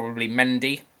interest is probably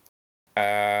Mendy,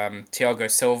 Thiago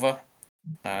Silva,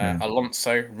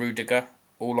 Alonso, Rudiger,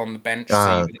 all on the bench. So you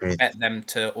Ah, would great, expect them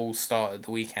to all start at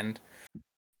the weekend.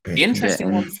 The great. Yeah,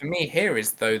 interesting one and for me here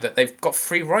is though that they've got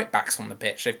three right backs on the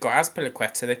pitch. They've got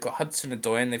Azpilicueta, they've got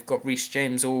Hudson-Odoi, and they've got Reece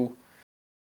James all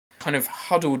kind of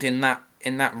huddled in that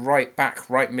right back,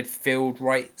 right midfield,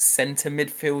 right centre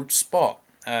midfield spot.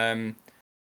 Do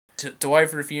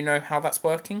either of you know how that's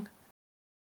working?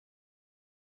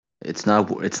 it's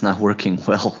not working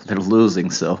well. They're losing,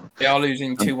 so They are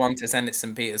losing um, 2-1 to Zenit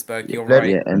St. Petersburg. yeah, You're Let right.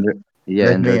 yeah, and let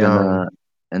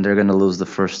me they're gonna lose the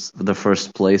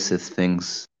first place if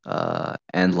things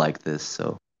end like this.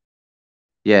 So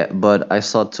yeah, but I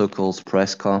saw Tuchel's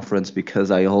press conference because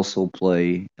I also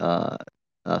play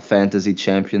Fantasy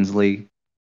Champions League.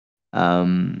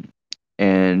 Um,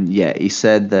 and yeah, he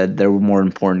said that there were more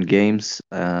important games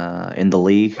in the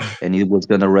league, and he was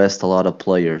gonna rest a lot of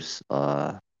players.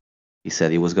 He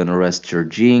said he was gonna rest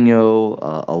Jorginho.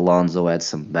 Alonso had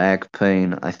some back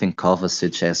pain. I think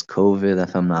Kovacic has COVID,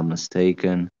 if I'm not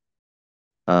mistaken.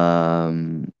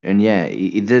 And yeah,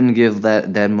 he didn't give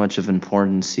that much of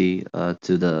importance to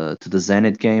the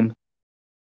Zenit game.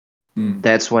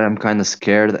 That's why I'm kind of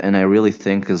scared, and I really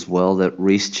think as well that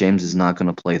Reece James is not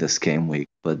going to play this game week.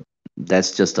 But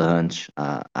that's just a hunch.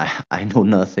 I know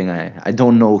nothing. I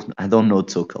don't know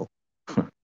Tuchel.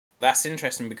 That's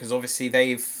interesting because obviously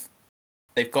they've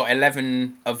got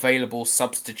 11 available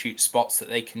substitute spots that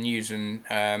they can use, and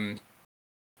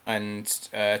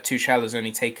Tuchel has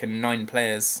only taken 9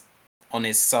 players on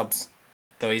his subs,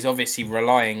 so he's obviously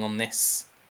relying on this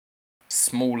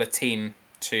smaller team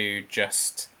to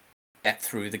just get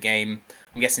through the game.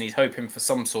 I'm guessing he's hoping for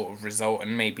some sort of result,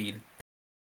 and maybe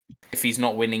if he's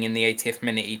not winning in the 80th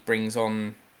minute, he brings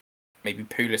on maybe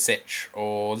Pulisic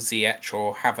or Ziyech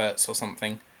or Havertz or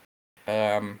something.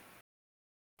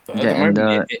 But at Yeah, the and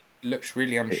moment, it looks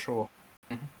really unsure.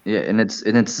 Yeah, and it's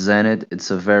Zenit.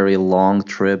 It's a very long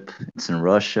trip. It's in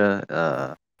Russia.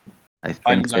 I Time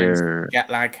think zones, they're jet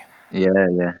lag.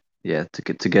 yeah.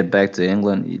 To get back to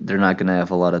England, they're not gonna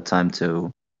have a lot of time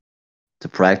to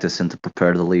practice and to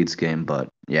prepare the Leeds game. But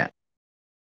yeah,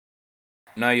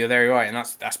 No, you're very right, and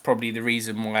that's probably the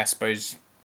reason why I suppose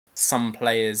some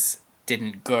players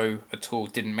didn't go at all,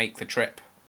 didn't make the trip.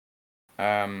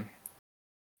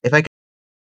 If I can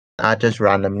add just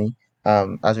randomly,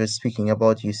 as we're speaking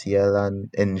about UCL and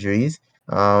injuries,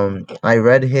 I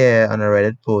read here on a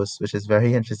Reddit post, which is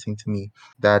very interesting to me,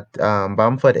 that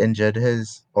Bamford injured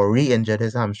his or re-injured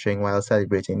his hamstring while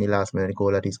celebrating the last minute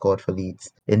goal that he scored for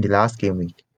Leeds in the last game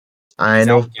week. And I he's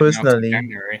know out again now till personally,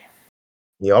 January.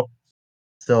 yep.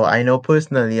 So I know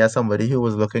personally, as somebody who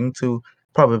was looking to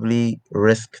probably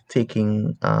risk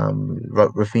taking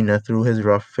Rafinha through his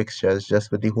rough fixtures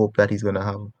just with the hope that he's going to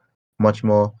have much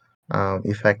more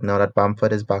effect now that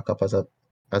Bamford is back up as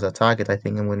a target. I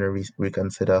think I'm going to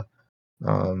reconsider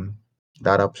um,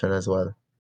 that option as well.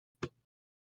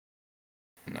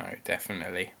 No,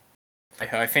 definitely.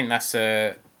 I think that's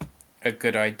a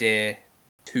good idea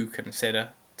to consider.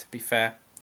 To be fair,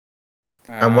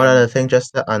 And one other um, thing,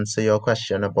 just to answer your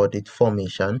question about the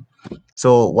formation.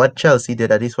 So what Chelsea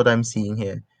did, at least what I'm seeing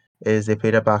here, is they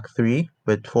played a back three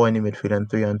with four in the midfield and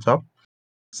three on top.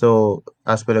 So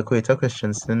Aspilicueta,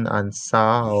 Christensen, and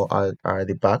Sa are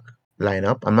the back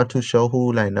lineup. I'm not too sure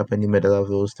who lined up in the middle of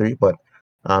those three, but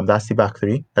that's the back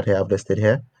three that I have listed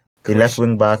here. The left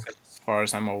wing back, as far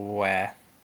as I'm aware,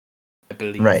 I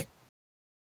believe. right.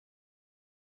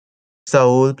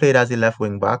 Saul played as the left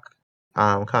wing back.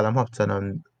 Callum Hudson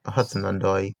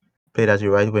Odoi played as the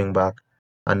right wing back,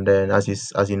 and then as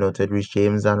you noted, Reece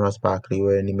James and Ross Barkley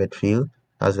were in the midfield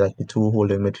as like the two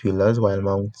holding midfielders, while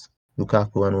Mount,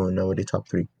 Lukaku, and Werner were the top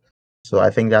three. So I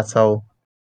think that's how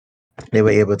they were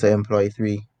able to employ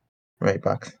three right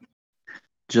backs.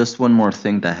 just one more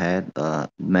thing to add.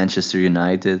 Manchester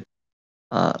United,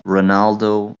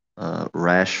 Ronaldo,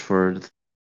 Rashford,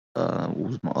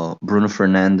 Bruno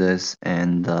Fernandes,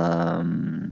 and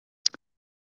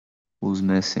who's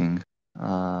missing?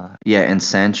 Yeah, and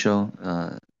Sancho.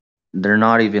 They're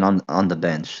not even on the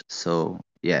bench. So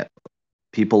yeah,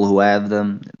 people who have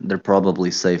them, they're probably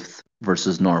safe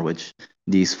versus Norwich.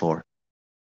 These four.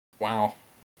 Wow,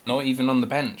 not even on the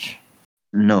bench.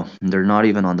 No, they're not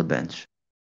even on the bench.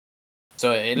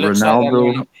 So it looks like their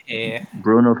Ronaldo, lineup here.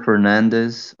 Bruno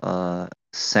Fernandes,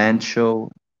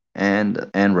 Sancho, and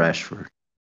Rashford.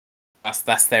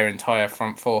 That's their entire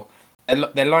front four.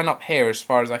 Their lineup here, as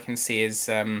far as I can see, is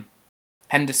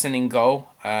Henderson in goal,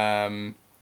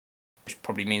 which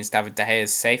probably means David De Gea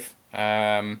is safe.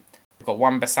 We've got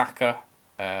Wan-Bissaka,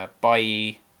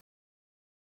 Bailly,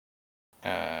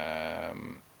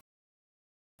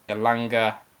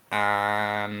 Elanga,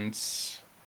 and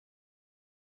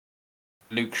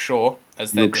Luke Shaw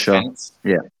as their Luke Shaw. defence.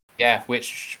 Yeah. Yeah,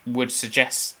 which would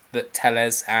suggest that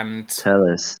Tellez and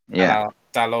Telles. Yeah.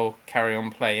 Dalot carry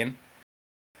on playing.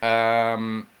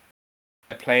 They're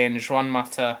playing Juan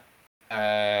Mata,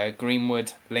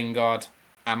 Greenwood, Lingard,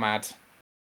 Ahmad,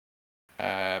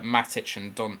 Matic,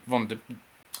 and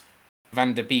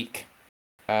Van der Beek.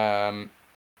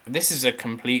 This is a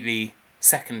completely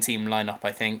second team lineup,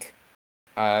 I think.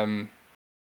 I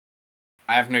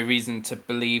have no reason to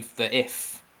believe that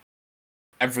if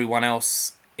everyone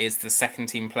else is the second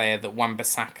team player, that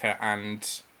Wan-Bissaka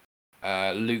and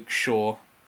Luke Shaw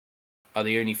are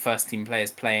the only first team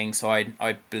players playing. So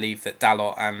I believe that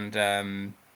Dalot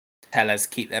and Tellez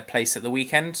keep their place at the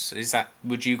weekend.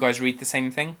 Would you guys read the same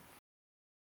thing?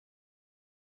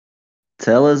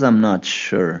 Telles, I'm not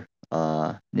sure.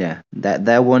 Yeah,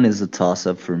 that one is a toss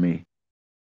up for me.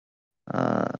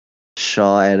 Uh,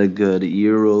 Shaw had a good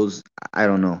Euros. I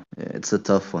don't know. It's a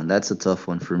tough one. That's a tough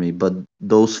one for me. But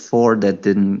those four that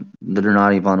are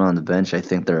not even on the bench, I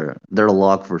think they're a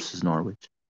lock versus Norwich.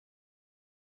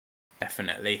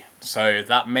 Definitely. So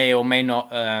that may or may not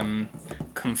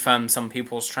confirm some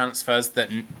people's transfers that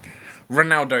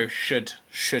Ronaldo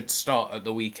should start at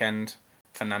the weekend.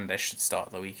 Fernandes should start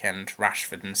at the weekend.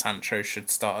 Rashford and Sancho should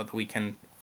start at the weekend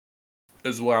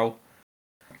as well.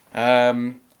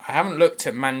 I haven't looked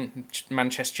at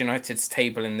Manchester United's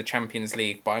table in the Champions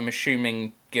League, but I'm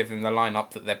assuming, given the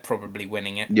lineup, that they're probably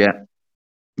winning it. Yeah,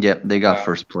 yeah, they got Uh,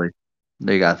 first place.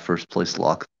 They got first place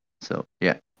locked. So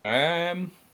yeah,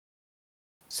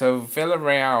 So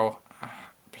Villarreal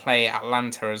play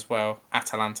Atalanta as well.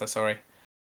 Atalanta, sorry.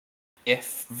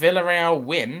 If Villarreal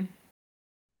win,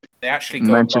 they actually go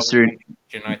above Manchester. Manchester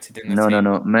United in the No.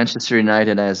 table. Manchester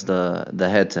United has the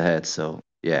head to head. So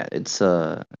yeah,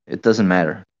 it doesn't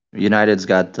matter. United's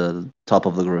got the top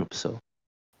of the group. So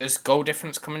Does goal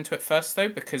difference come into it first though?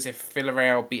 Because if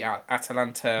Villarreal beat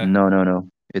Atalanta No.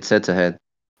 It's head to head.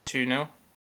 2-0.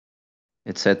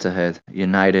 It's head to head.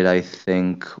 United, I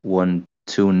think, won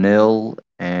 2-0,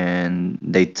 and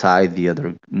they tied the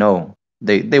other. No,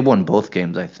 they won both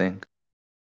games. I think,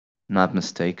 not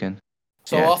mistaken. Yeah,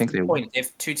 So I think after they. point,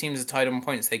 if two teams are tied on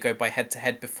points, they go by head to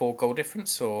head before goal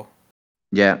difference, or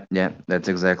Yeah, that's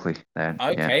exactly that. Yeah,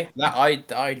 okay, that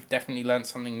I definitely learned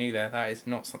something new there. That is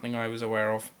not something I was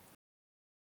aware of.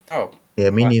 Oh,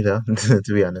 Yeah, me well, neither,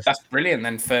 to be honest. that's brilliant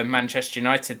then for Manchester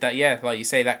United. That yeah, like you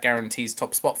say, that guarantees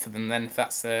top spot for them. Then if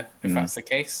mm. that's the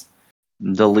case,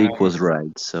 The leak um, was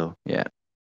right. So yeah,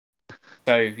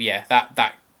 so yeah,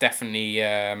 that definitely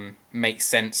makes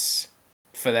sense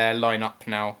for their lineup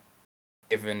now,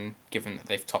 given that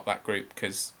they've topped that group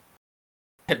because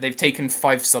they've taken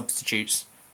 5 substitutes.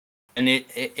 And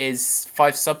it is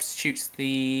 5 substitutes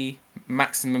the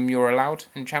maximum you're allowed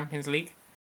in Champions League.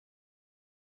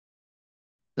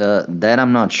 that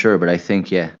I'm not sure, but I think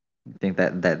yeah, I think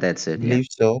that's I it. Yeah, believe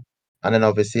so. And then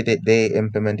obviously they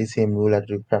implement the same rule that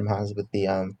the Prem has with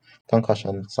the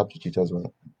concussion substitute as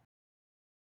well.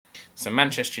 So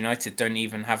Manchester United don't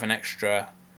even have an extra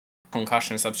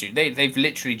concussion substitute. They've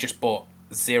literally just bought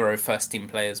 0 first team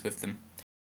players with them.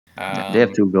 they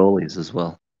have two goalies as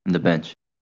well in the bench.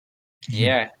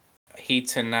 Yeah,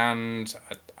 Heaton and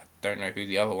I don't know who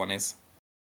the other one is.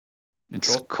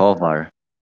 It's Short Kovar.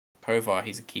 Povar,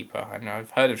 he's a keeper. I know.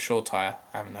 I've heard of Shortire.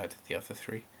 I haven't heard of the other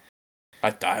 3.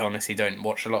 I honestly don't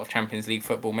watch a lot of Champions League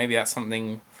football. Maybe that's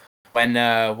something when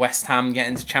West Ham get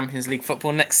into Champions League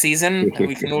football next season that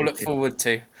we can all look forward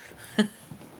to.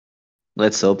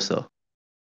 Let's hope so.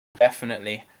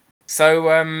 Definitely.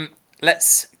 So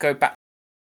let's go back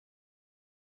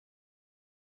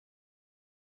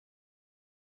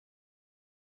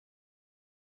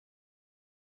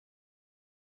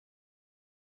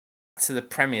to the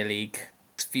Premier League.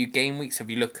 Next few game weeks,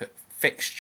 have you looked at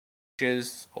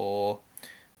fixtures or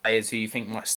players who you think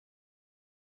might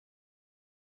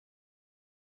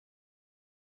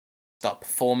start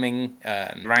performing?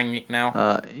 Rangnick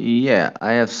now. Yeah,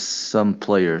 I have some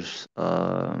players.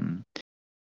 And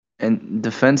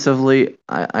defensively,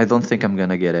 I don't think I'm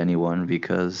gonna get anyone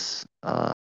because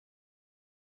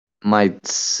my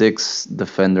 6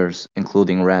 defenders,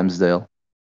 including Ramsdale,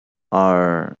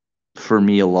 are for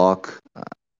me a lock.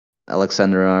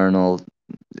 Alexander Arnold,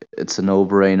 it's a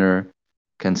no-brainer.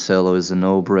 Cancelo is a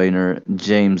no-brainer.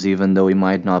 James, even though he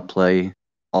might not play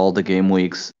all the game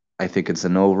weeks, I think it's a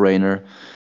no-brainer.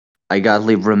 I got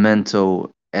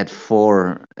Livramento at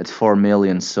 4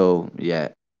 million, so yeah,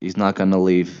 he's not gonna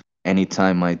leave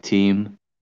anytime my team.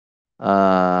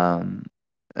 And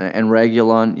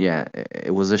Regulon, yeah,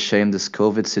 it was a shame this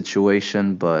COVID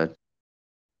situation, but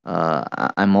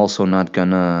I'm also not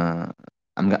gonna.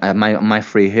 I have my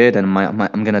free hit, and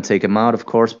I'm gonna take him out, of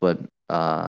course, but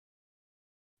I'm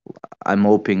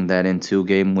hoping that in 2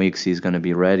 game weeks he's gonna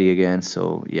be ready again.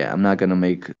 So yeah, I'm not gonna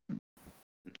make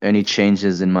any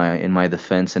changes in my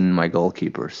defense and in my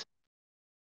goalkeepers.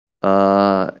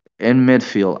 In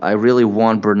midfield, I really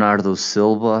want Bernardo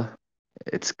Silva.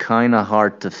 It's kind of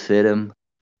hard to fit him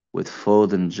with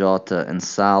Foden, Jota, and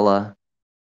Salah.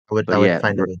 But I would yeah,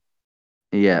 find a way.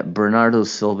 Bernardo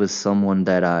Silva is someone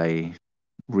that I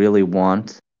really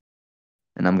want,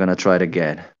 and I'm gonna try to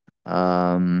get.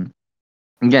 Um,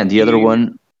 Again, the Do other you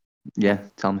one, yeah.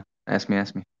 Tell me, ask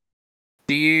me.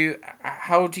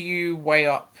 how do you weigh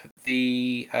up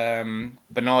the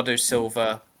Bernardo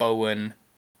Silva, Bowen?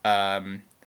 Um,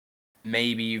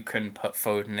 Maybe you can put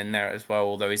Foden in there as well,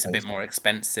 although he's a bit more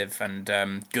expensive. And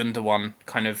Gundogan,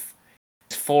 kind of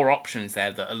 4 options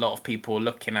there that a lot of people are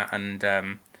looking at,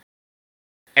 and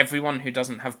everyone who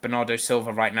doesn't have Bernardo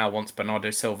Silva right now wants Bernardo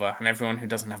Silva, and everyone who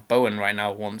doesn't have Bowen right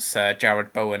now wants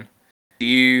Jared Bowen. Do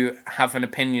you have an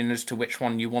opinion as to which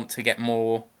one you want to get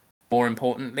more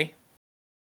importantly?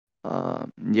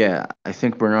 Yeah, I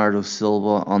think Bernardo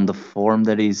Silva on the form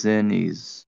that he's in,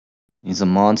 he's a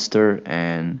monster,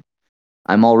 and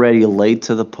I'm already late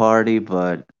to the party,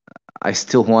 but I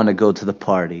still want to go to the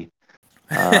party.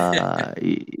 Uh,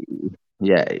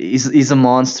 yeah, he's a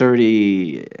monster.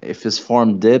 If his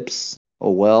form dips,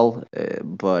 oh well.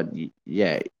 But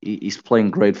yeah, he's playing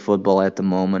great football at the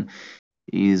moment.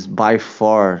 He's by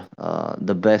far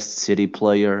the best City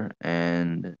player,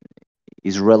 and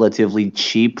he's relatively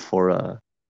cheap for a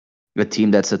team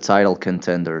that's a title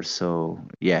contender. So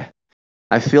yeah,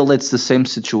 I feel it's the same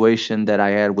situation that I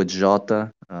had with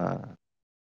Jota.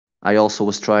 I also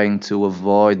was trying to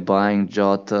avoid buying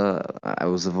Jota. I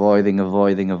was avoiding,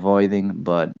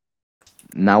 but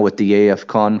now with the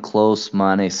AFCon close,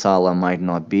 Mane Salah might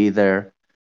not be there.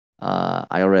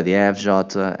 I already have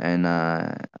Jota, and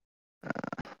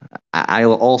I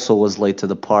also was late to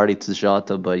the party to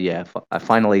Jota, but yeah, I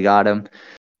finally got him,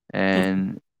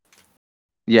 and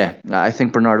yeah, I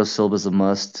think Bernardo Silva is a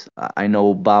must. I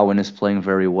know Bowen is playing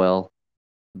very well,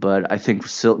 but I think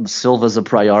Silva's a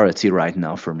priority right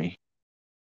now for me.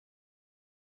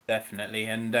 Definitely.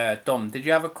 And Dom, did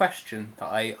you have a question that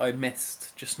I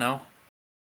missed just now?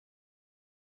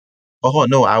 Oh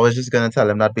no, I was just gonna tell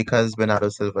him that because Bernardo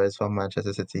Silva is from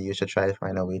Manchester City, you should try to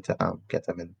find a way to get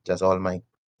him in. That's all I'm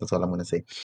gonna say.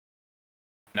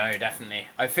 No, definitely.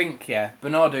 I think, yeah,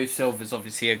 Bernardo Silva is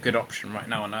obviously a good option right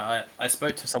now. And I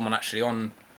spoke to someone actually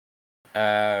on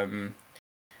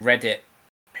Reddit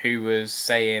who was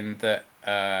saying that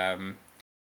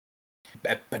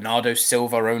Bernardo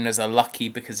Silva owners are lucky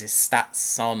because his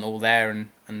stats aren't all there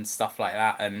and stuff like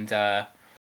that. And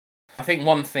I think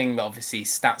one thing that obviously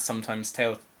stats sometimes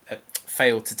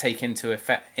fail to take into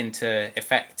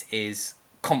effect is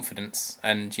confidence,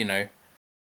 and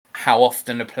how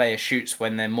often a player shoots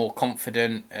when they're more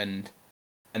confident and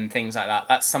things like that.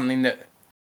 That's something that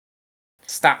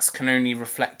stats can only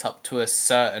reflect up to a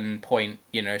certain point.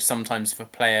 Sometimes if a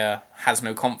player has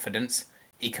no confidence,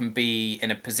 he can be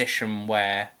in a position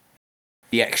where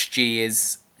the XG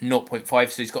is 0.5,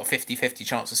 so he's got 50-50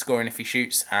 chance of scoring if he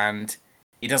shoots, and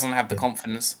he doesn't have the Yeah.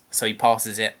 confidence, so he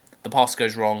passes it. The pass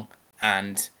goes wrong,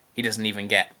 and he doesn't even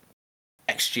get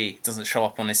XG. It doesn't show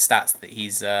up on his stats that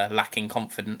he's lacking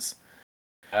confidence.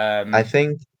 I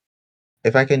think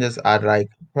if I can just add like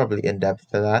probably in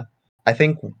depth to that, I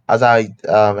think as I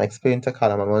explained to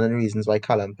Callum, and one of the reasons why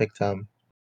Callum picked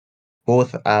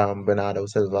both Bernardo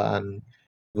Silva and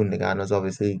Gundogan was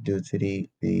obviously due to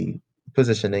the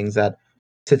positionings that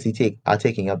City are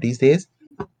taking up these days.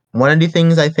 One of the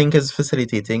things I think is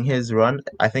facilitating his run,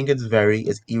 I think it's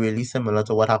eerily similar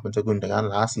to what happened to Gundogan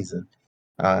last season.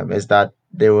 Is that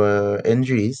there were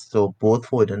injuries, so both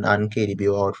Foden and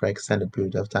KDB were out for extended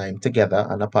period of time together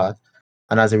and apart,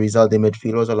 and as a result, the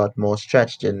midfield was a lot more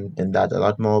stretched in that a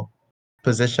lot more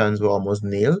positions were almost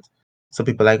nailed. So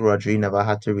people like Rodri never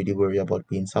had to really worry about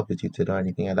being substituted or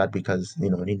anything like that because they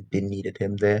needed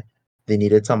him there. They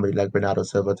needed somebody like Bernardo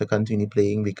Silva to continue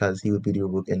playing because he would be the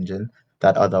rook engine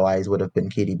that otherwise would have been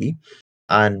KDB.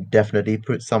 And definitely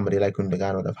somebody like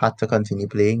Gundogan would have had to continue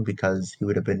playing because he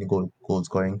would have been the goal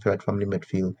scoring threat from the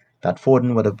midfield that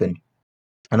Foden would have been.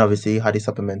 And obviously you had the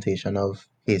supplementation of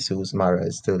Jesus,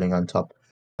 Mahrez, Sterling on top,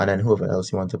 and then whoever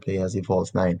else you want to play as the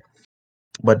false nine.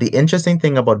 But the interesting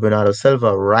thing about Bernardo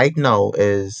Silva right now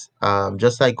is,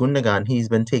 just like Gundogan, he's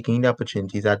been taking the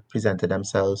opportunities that presented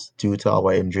themselves due to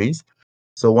our injuries.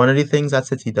 So one of the things that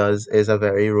City does is a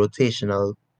very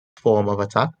rotational form of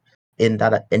attack, in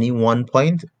that at any one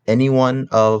point, any one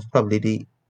of probably the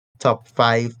top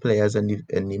five players in the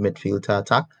midfield to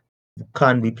attack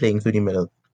can be playing through the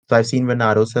middle. So I've seen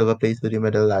Bernardo Silva play through the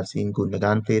middle. I've seen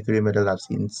Gundogan play through the middle. I've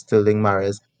seen Sterling,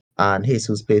 Mahrez, and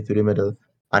Jesus play through the middle.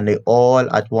 And they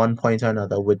all, at one point or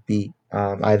another, would be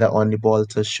either on the ball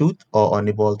to shoot or on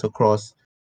the ball to cross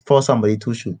for somebody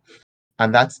to shoot.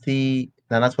 And that's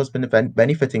what's been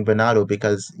benefiting Bernardo,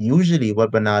 because usually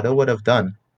what Bernardo would have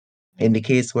done in the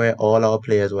case where all our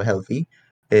players were healthy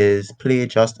is play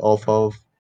just off of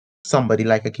somebody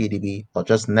like a KDB or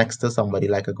just next to somebody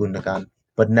like a Gundogan,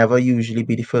 but never usually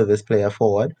be the furthest player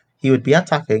forward. He would be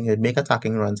attacking, he'd make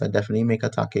attacking runs and definitely make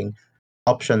attacking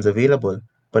options available.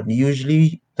 But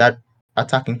usually that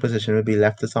attacking position would be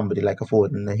left to somebody like a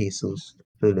Foden, a Jesus,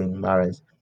 Sterling, Mahrez,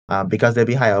 because they'd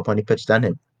be higher up on the pitch than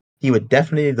him. He would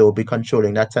definitely, though, be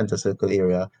controlling that center circle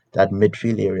area, that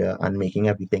midfield area, and making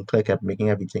everything click up, making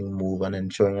everything move, and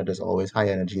ensuring that there's always high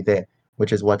energy there,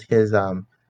 which is what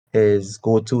his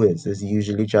go-to is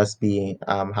usually just being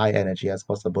high energy as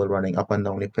possible, running up and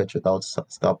down the pitch without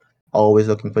stop, always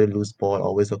looking for the loose ball,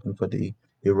 always looking for the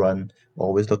run,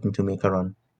 always looking to make a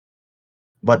run.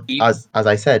 But as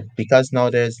I said, because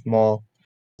now there's more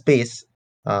space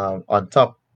on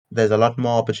top, there's a lot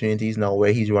more opportunities now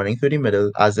where he's running through the middle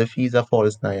as if he's a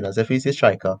false nine, as if he's a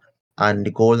striker. And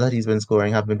the goals that he's been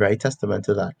scoring have been very testament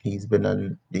to that. He's been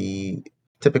in the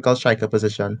typical striker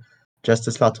position, just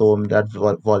to slot home that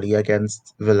volley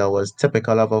against Villa was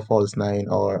typical of a false nine,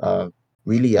 or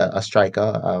really a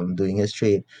striker doing his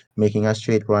straight, making a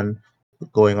straight run,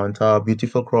 going onto a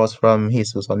beautiful cross from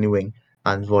Jesus on the wing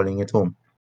and volleying it home.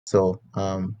 So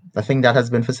I think that has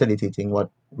been facilitating what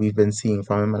we've been seeing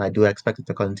from him, and I do expect it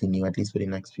to continue at least for the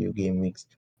next few game weeks,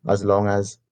 as long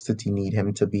as City need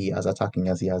him to be as attacking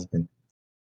as he has been.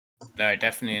 No,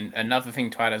 definitely. And another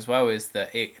thing to add as well is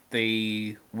that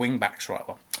the wing backs, right?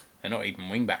 Well, they're not even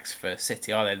wing backs for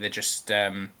City, are they? They're just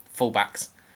full backs.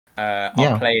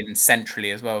 are playing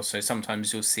centrally as well. So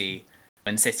sometimes you'll see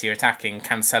when City are attacking,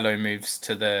 Cancelo moves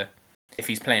to if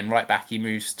he's playing right back, he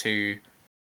moves to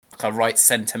like a right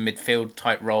centre midfield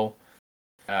type role,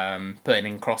 putting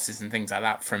in crosses and things like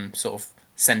that from sort of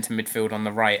centre midfield on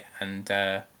the right. And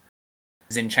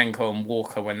Zinchenko and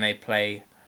Walker, when they play,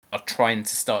 are trying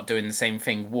to start doing the same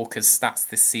thing. Walker's stats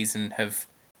this season have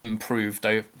improved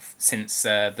since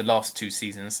the last 2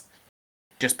 seasons,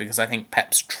 just because I think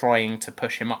Pep's trying to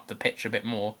push him up the pitch a bit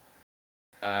more,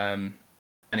 and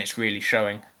it's really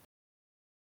showing.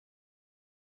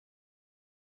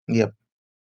 Yep,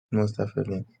 most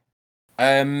definitely.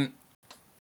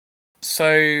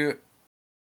 So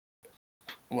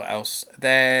what else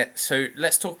there? So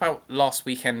let's talk about last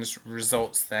weekend's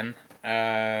results then.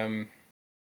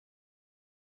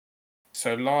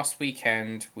 So last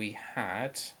weekend we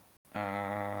had,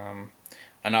 and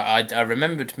I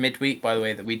remembered midweek, by the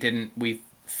way, that we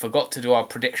forgot to do our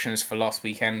predictions for last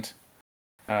weekend.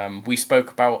 We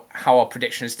spoke about how our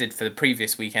predictions did for the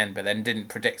previous weekend, but then didn't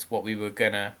predict what we were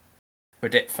gonna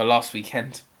predict for last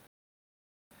weekend.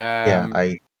 Yeah,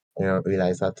 I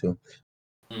realized that too.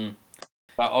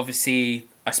 But obviously,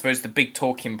 I suppose the big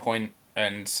talking point,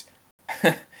 and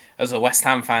as a West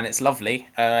Ham fan, it's lovely,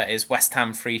 is West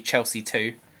Ham 3, Chelsea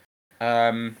 2.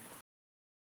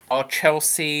 Are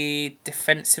Chelsea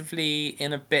defensively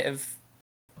in a bit of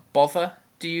bother,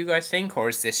 do you guys think? Or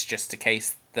is this just a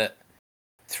case that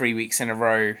 3 weeks in a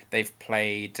row they've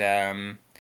played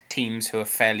teams who are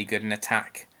fairly good in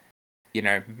attack? You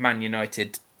know, Man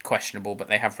United, questionable, but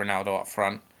they have Ronaldo up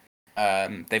front.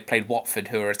 They've played Watford,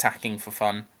 who are attacking for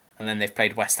fun. And then they've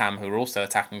played West Ham, who are also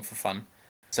attacking for fun.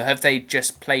 So have they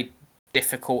just played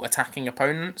difficult attacking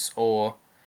opponents, or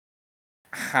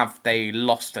have they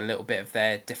lost a little bit of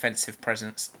their defensive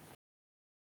presence?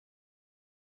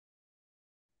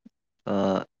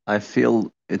 I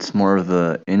feel it's more of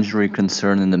a injury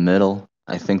concern in the middle.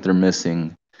 I think they're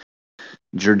missing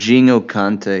Jorginho,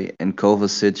 Kante, and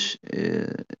Kovacic.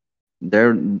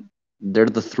 They're they're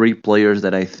the 3 players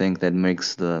that I think that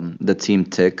makes the team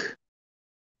tick.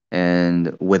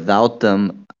 And without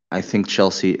them, I think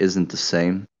Chelsea isn't the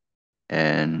same.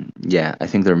 And yeah, I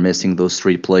think they're missing those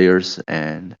 3 players,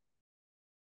 and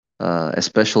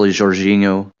especially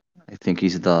Jorginho. I think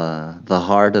he's the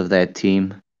heart of that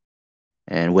team,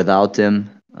 and without him,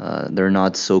 they're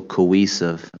not so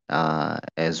cohesive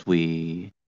as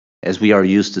we are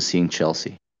used to seeing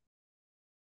Chelsea.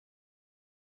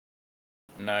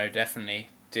 No, definitely.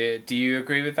 Do you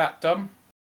agree with that, Dom?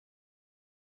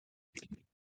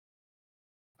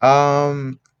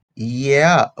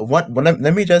 Yeah.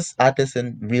 Let me just add this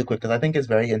in real quick because I think it's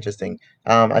very interesting.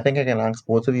 I think I can ask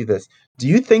both of you this. Do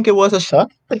you think it was a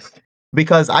shot?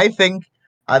 Because I think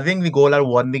the goal that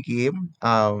won the game,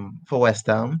 for West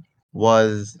Ham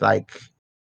was like,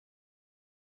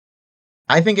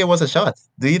 I think it was a shot.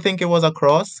 Do you think it was a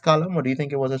cross, Callum, or do you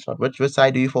think it was a shot? Which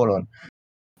side do you fall on?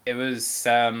 It was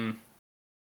I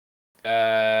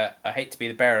hate to be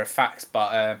the bearer of facts,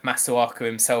 but Masuaku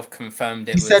himself confirmed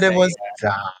He it said was it a.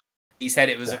 was. He said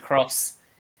it was a cross.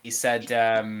 He said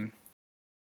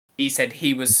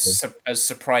he was as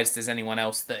surprised as anyone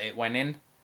else that it went in.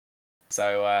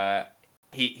 So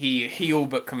he all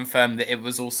but confirmed that it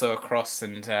was also a cross,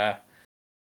 and I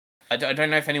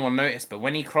don't know if anyone noticed, but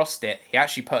when he crossed it, he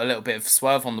actually put a little bit of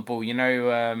swerve on the ball. You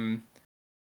know,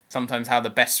 sometimes how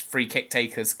the best free kick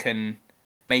takers can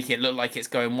make it look like it's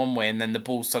going one way, and then the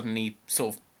ball suddenly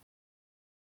sort of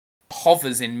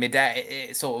hovers in midair.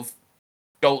 It sort of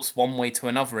jolts one way to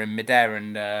another in midair,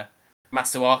 and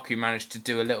Masuaku managed to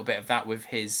do a little bit of that with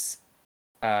his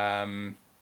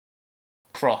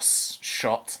cross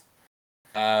shot,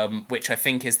 which I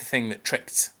think is the thing that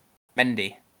tricked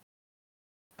Mendy.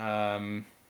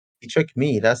 He tricked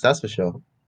me. That's for sure.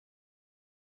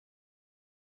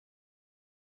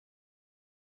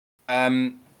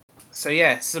 So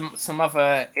yeah, some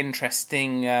other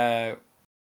interesting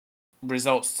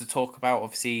results to talk about.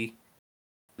 Obviously,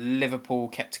 Liverpool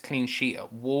kept a clean sheet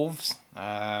at Wolves.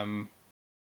 Hmm.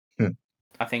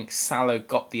 I think Salah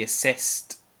got the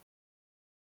assist.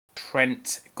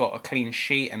 Trent got a clean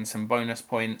sheet and some bonus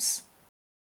points.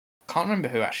 Can't remember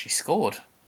who actually scored.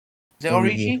 Is it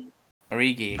Origi.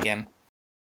 Origi? Origi again.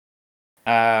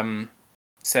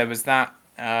 So was that.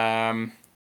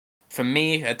 For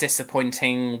me, a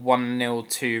disappointing 1-0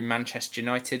 to Manchester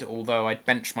United, although I'd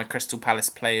benched my Crystal Palace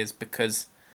players because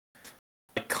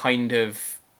I kind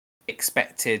of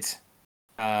expected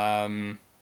Rangnick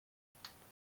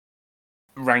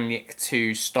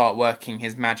to start working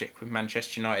his magic with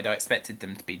Manchester United. I expected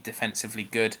them to be defensively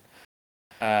good.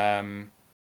 And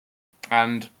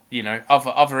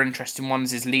other interesting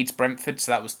ones is Leeds Brentford,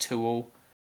 so that was 2-2.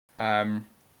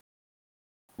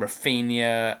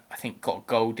 Rafinha, I think, got a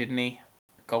goal, didn't he?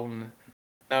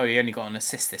 No, he only got an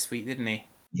assist this week, didn't he?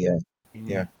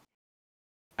 Yeah.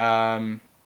 I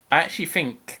actually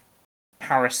think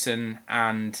Harrison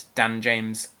and Dan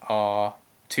James are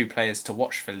 2 players to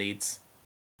watch for Leeds.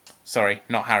 Sorry,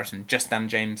 not Harrison, just Dan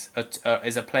James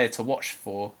is a player to watch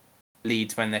for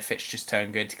Leeds when their fixtures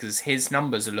turn good, because his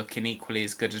numbers are looking equally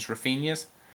as good as Rafinha's.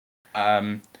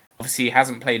 Obviously, he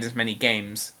hasn't played as many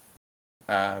games,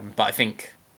 but I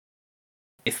think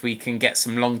if we can get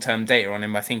some long-term data on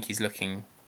him, I think he's looking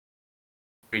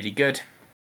really good.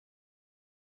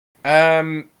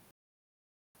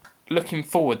 Looking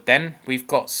forward, then we've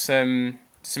got some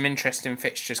interesting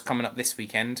fixtures coming up this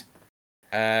weekend.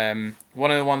 One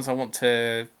of the ones I want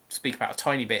to speak about a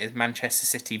tiny bit is Manchester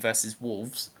City versus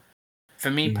Wolves.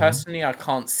 For me personally, I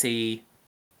can't see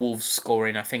Wolves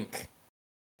scoring. I think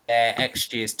their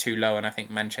XG is too low, and I think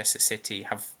Manchester City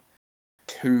have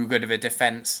too good of a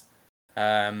defence.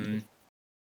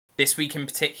 This week in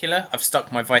particular, I've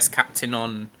stuck my vice captain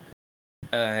on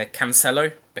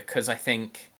Cancelo, because I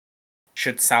think,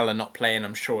 should Salah not play, and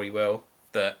I'm sure he will,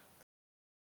 that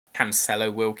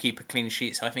Cancelo will keep a clean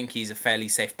sheet. So I think he's a fairly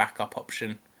safe backup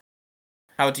option.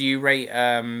 How do you rate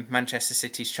Manchester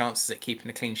City's chances at keeping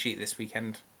a clean sheet this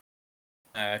weekend,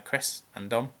 Cris and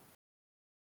Dom?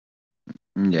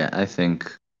 Yeah,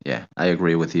 I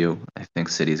agree with you. I think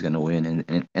City's going to win,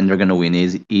 and they're going to win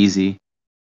easy.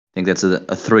 I think that's a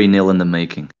 3-0 in the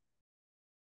making.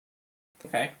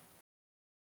 Okay.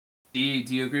 Do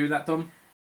you agree with that, Dom?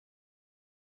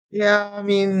 Yeah, I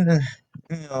mean,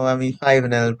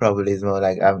 5-0 probably is more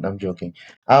like I'm joking.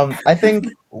 I think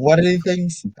one of the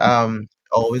things I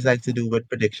always like to do with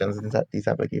predictions in these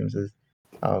type of games is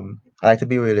I like to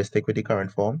be realistic with the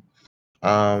current form.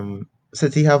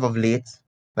 City have of late,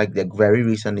 like very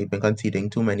recently, been conceding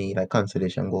too many like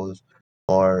consolation goals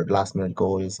or last minute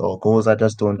goals or goals that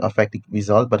just don't affect the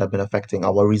result but have been affecting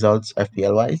our results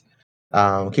FPL wise.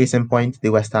 Case in point, the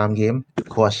West Ham game.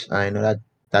 Gosh, I know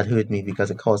that hurt me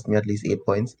because it cost me at least 8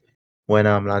 points when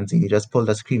Lanzini just pulled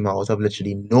a screamer out of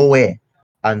literally nowhere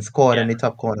and scored in the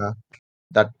top corner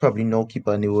that probably no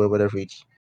keeper in the world would have reached.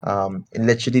 In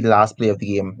literally the last play of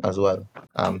the game as well,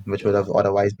 which would have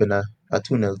otherwise been a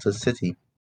 2-0 to City,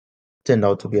 turned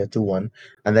out to be a 2-1.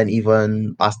 And then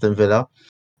even Aston Villa,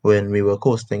 when we were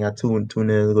coasting at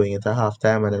 2-0 going into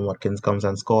halftime, and then Watkins comes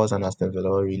and scores, and Aston Villa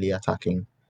were really attacking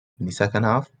in the second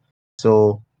half.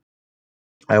 So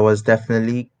I would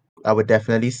definitely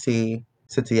say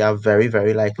City are very,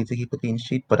 very likely to keep a clean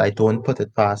sheet, but I don't put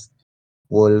it past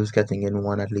Wolves getting in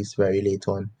one at least very late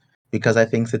on, because I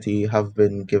think City have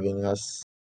been giving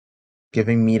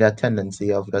me that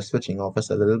tendency of the switching off us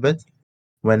a little bit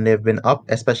when they've been up,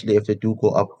 especially if they do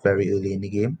go up very early in the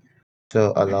game,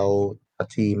 to allow a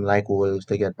team like Wolves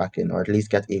to get back in or at least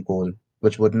get a goal,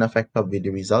 which wouldn't affect probably the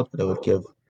result, but it would give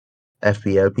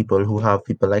FPL people who have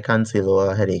people like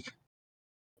Cancelo a headache.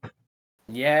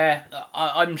 Yeah,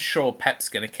 I'm sure Pep's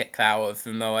going to kick that out of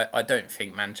them, though. I don't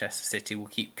think Manchester City will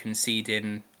keep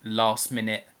conceding last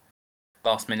minute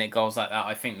goals like that.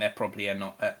 I think they're probably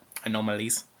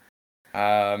anomalies.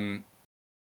 The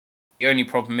only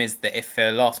problem is that if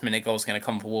a last minute goal is going to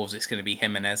come for Wolves, it's going to be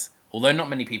Jimenez. Although not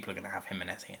many people are going to have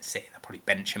Jimenez against City, they'll probably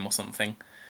bench him or something.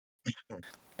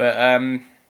 But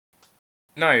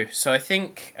no. So I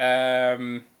think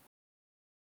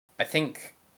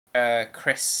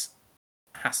Cris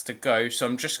has to go. So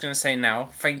I'm just going to say now,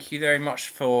 thank you very much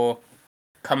for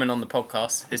coming on the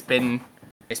podcast. It's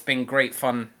been great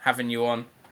fun having you on,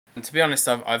 and to be honest,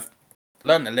 I've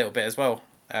learned a little bit as well.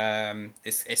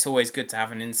 It's always good to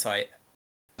have an insight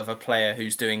of a player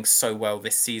who's doing so well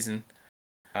this season,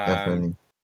 Definitely.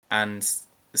 and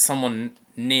someone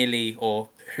nearly or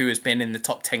who has been in the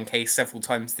top 10k several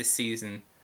times this season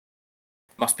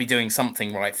must be doing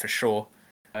something right for sure.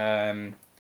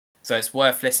 So it's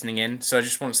worth listening in. So I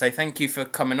just want to say thank you for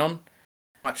coming on.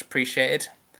 Much appreciated.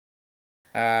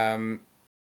 Yeah.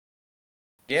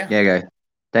 Yeah, guys.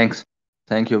 Thanks.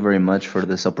 Thank you very much for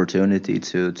this opportunity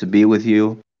to be with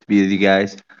you, to be with you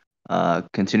guys.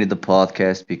 Continue the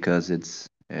podcast because it's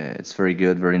very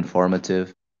good, very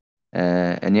informative,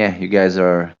 and yeah, you guys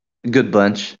are a good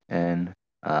bunch, and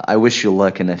I wish you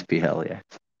luck in FPL. Yeah.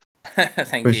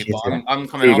 Thank you. Appreciate But it. I'm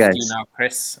coming See you after you guys. now,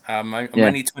 Cris. I'm Yeah.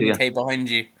 only See ya. 20k behind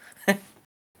you.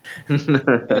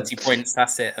 30 points,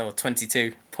 that's it. Or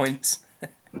 22 points.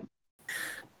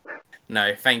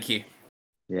 No, thank you.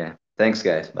 Yeah. Thanks,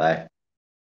 guys. Bye.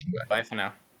 Bye for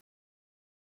now.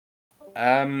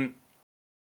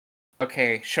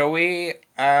 Okay, shall we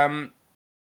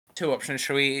two options.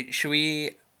 Should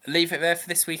we leave it there for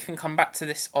this week and come back to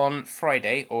this on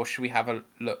Friday, or should we have a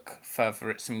look further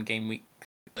at some game week,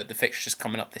 at the fixtures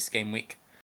coming up this game week?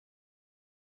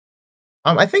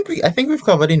 I think we've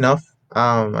covered enough.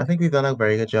 I think we've done a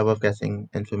very good job of getting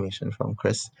information from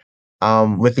Cris.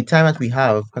 With the time that we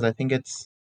have, because I think it's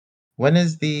when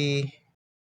is the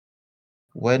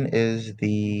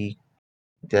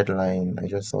deadline? I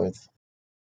just saw it.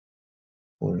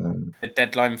 Hold on. The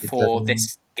deadline The for deadline,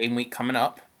 this game week coming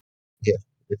up yeah,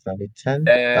 it's on the 10th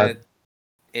at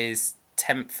is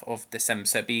 10th of December,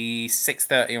 so it'd be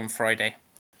 6:30 on Friday.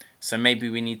 So maybe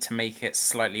we need to make it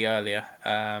slightly earlier.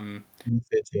 10:30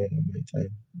 a.m. my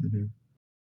time.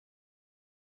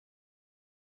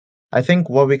 I think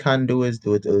what we can do is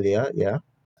do it earlier. Yeah,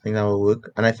 I think that will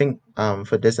work. And I think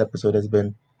for this episode has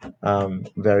been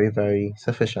very, very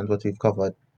sufficient what we've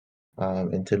covered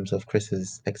in terms of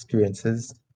Chris's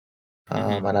experiences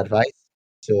and advice.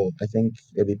 So I think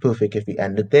it'd be perfect if we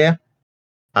end it there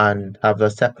and have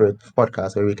a separate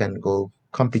podcast where we can go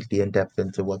completely in depth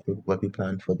into what we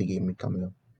plan for the game week coming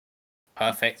up.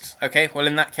 Perfect. Okay, well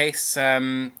in that case,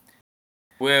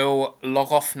 we'll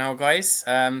log off now, guys.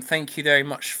 Thank you very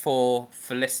much for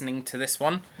listening to this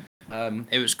one.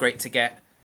 It was great to get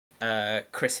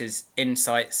Chris's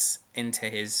insights into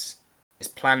his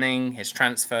planning, his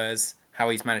transfers, how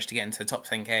he's managed to get into the top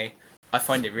 10k. I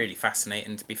find it really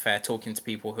fascinating, to be fair, talking to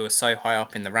people who are so high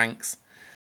up in the ranks.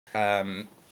 And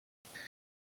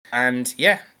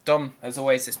yeah, Dom, as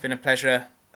always, it's been a pleasure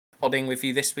podding with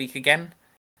you this week again.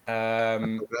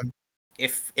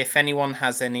 If anyone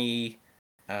has any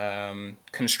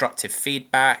constructive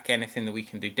feedback, anything that we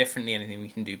can do differently, anything we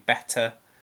can do better,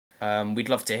 we'd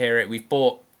love to hear it. We're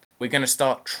going to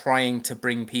start trying to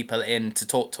bring people in to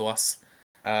talk to us,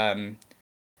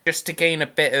 just to gain a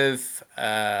bit of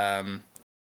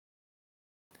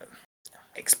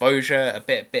exposure, a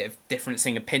bit of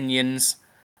differencing opinions.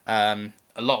 A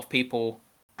lot of people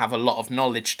have a lot of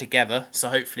knowledge together, so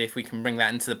hopefully if we can bring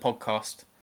that into the podcast,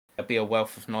 there'll be a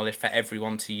wealth of knowledge for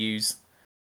everyone to use,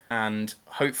 and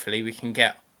hopefully we can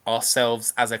get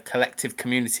ourselves as a collective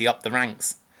community up the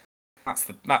ranks. That's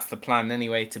the plan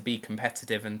anyway, to be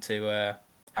competitive and to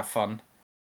have fun.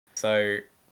 So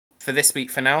for this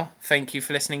week, for now, thank you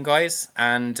for listening, guys,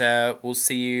 and we'll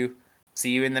see you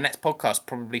in the next podcast,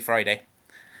 probably Friday.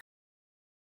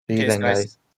 See you Cheers, then, guys.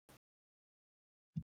 guys.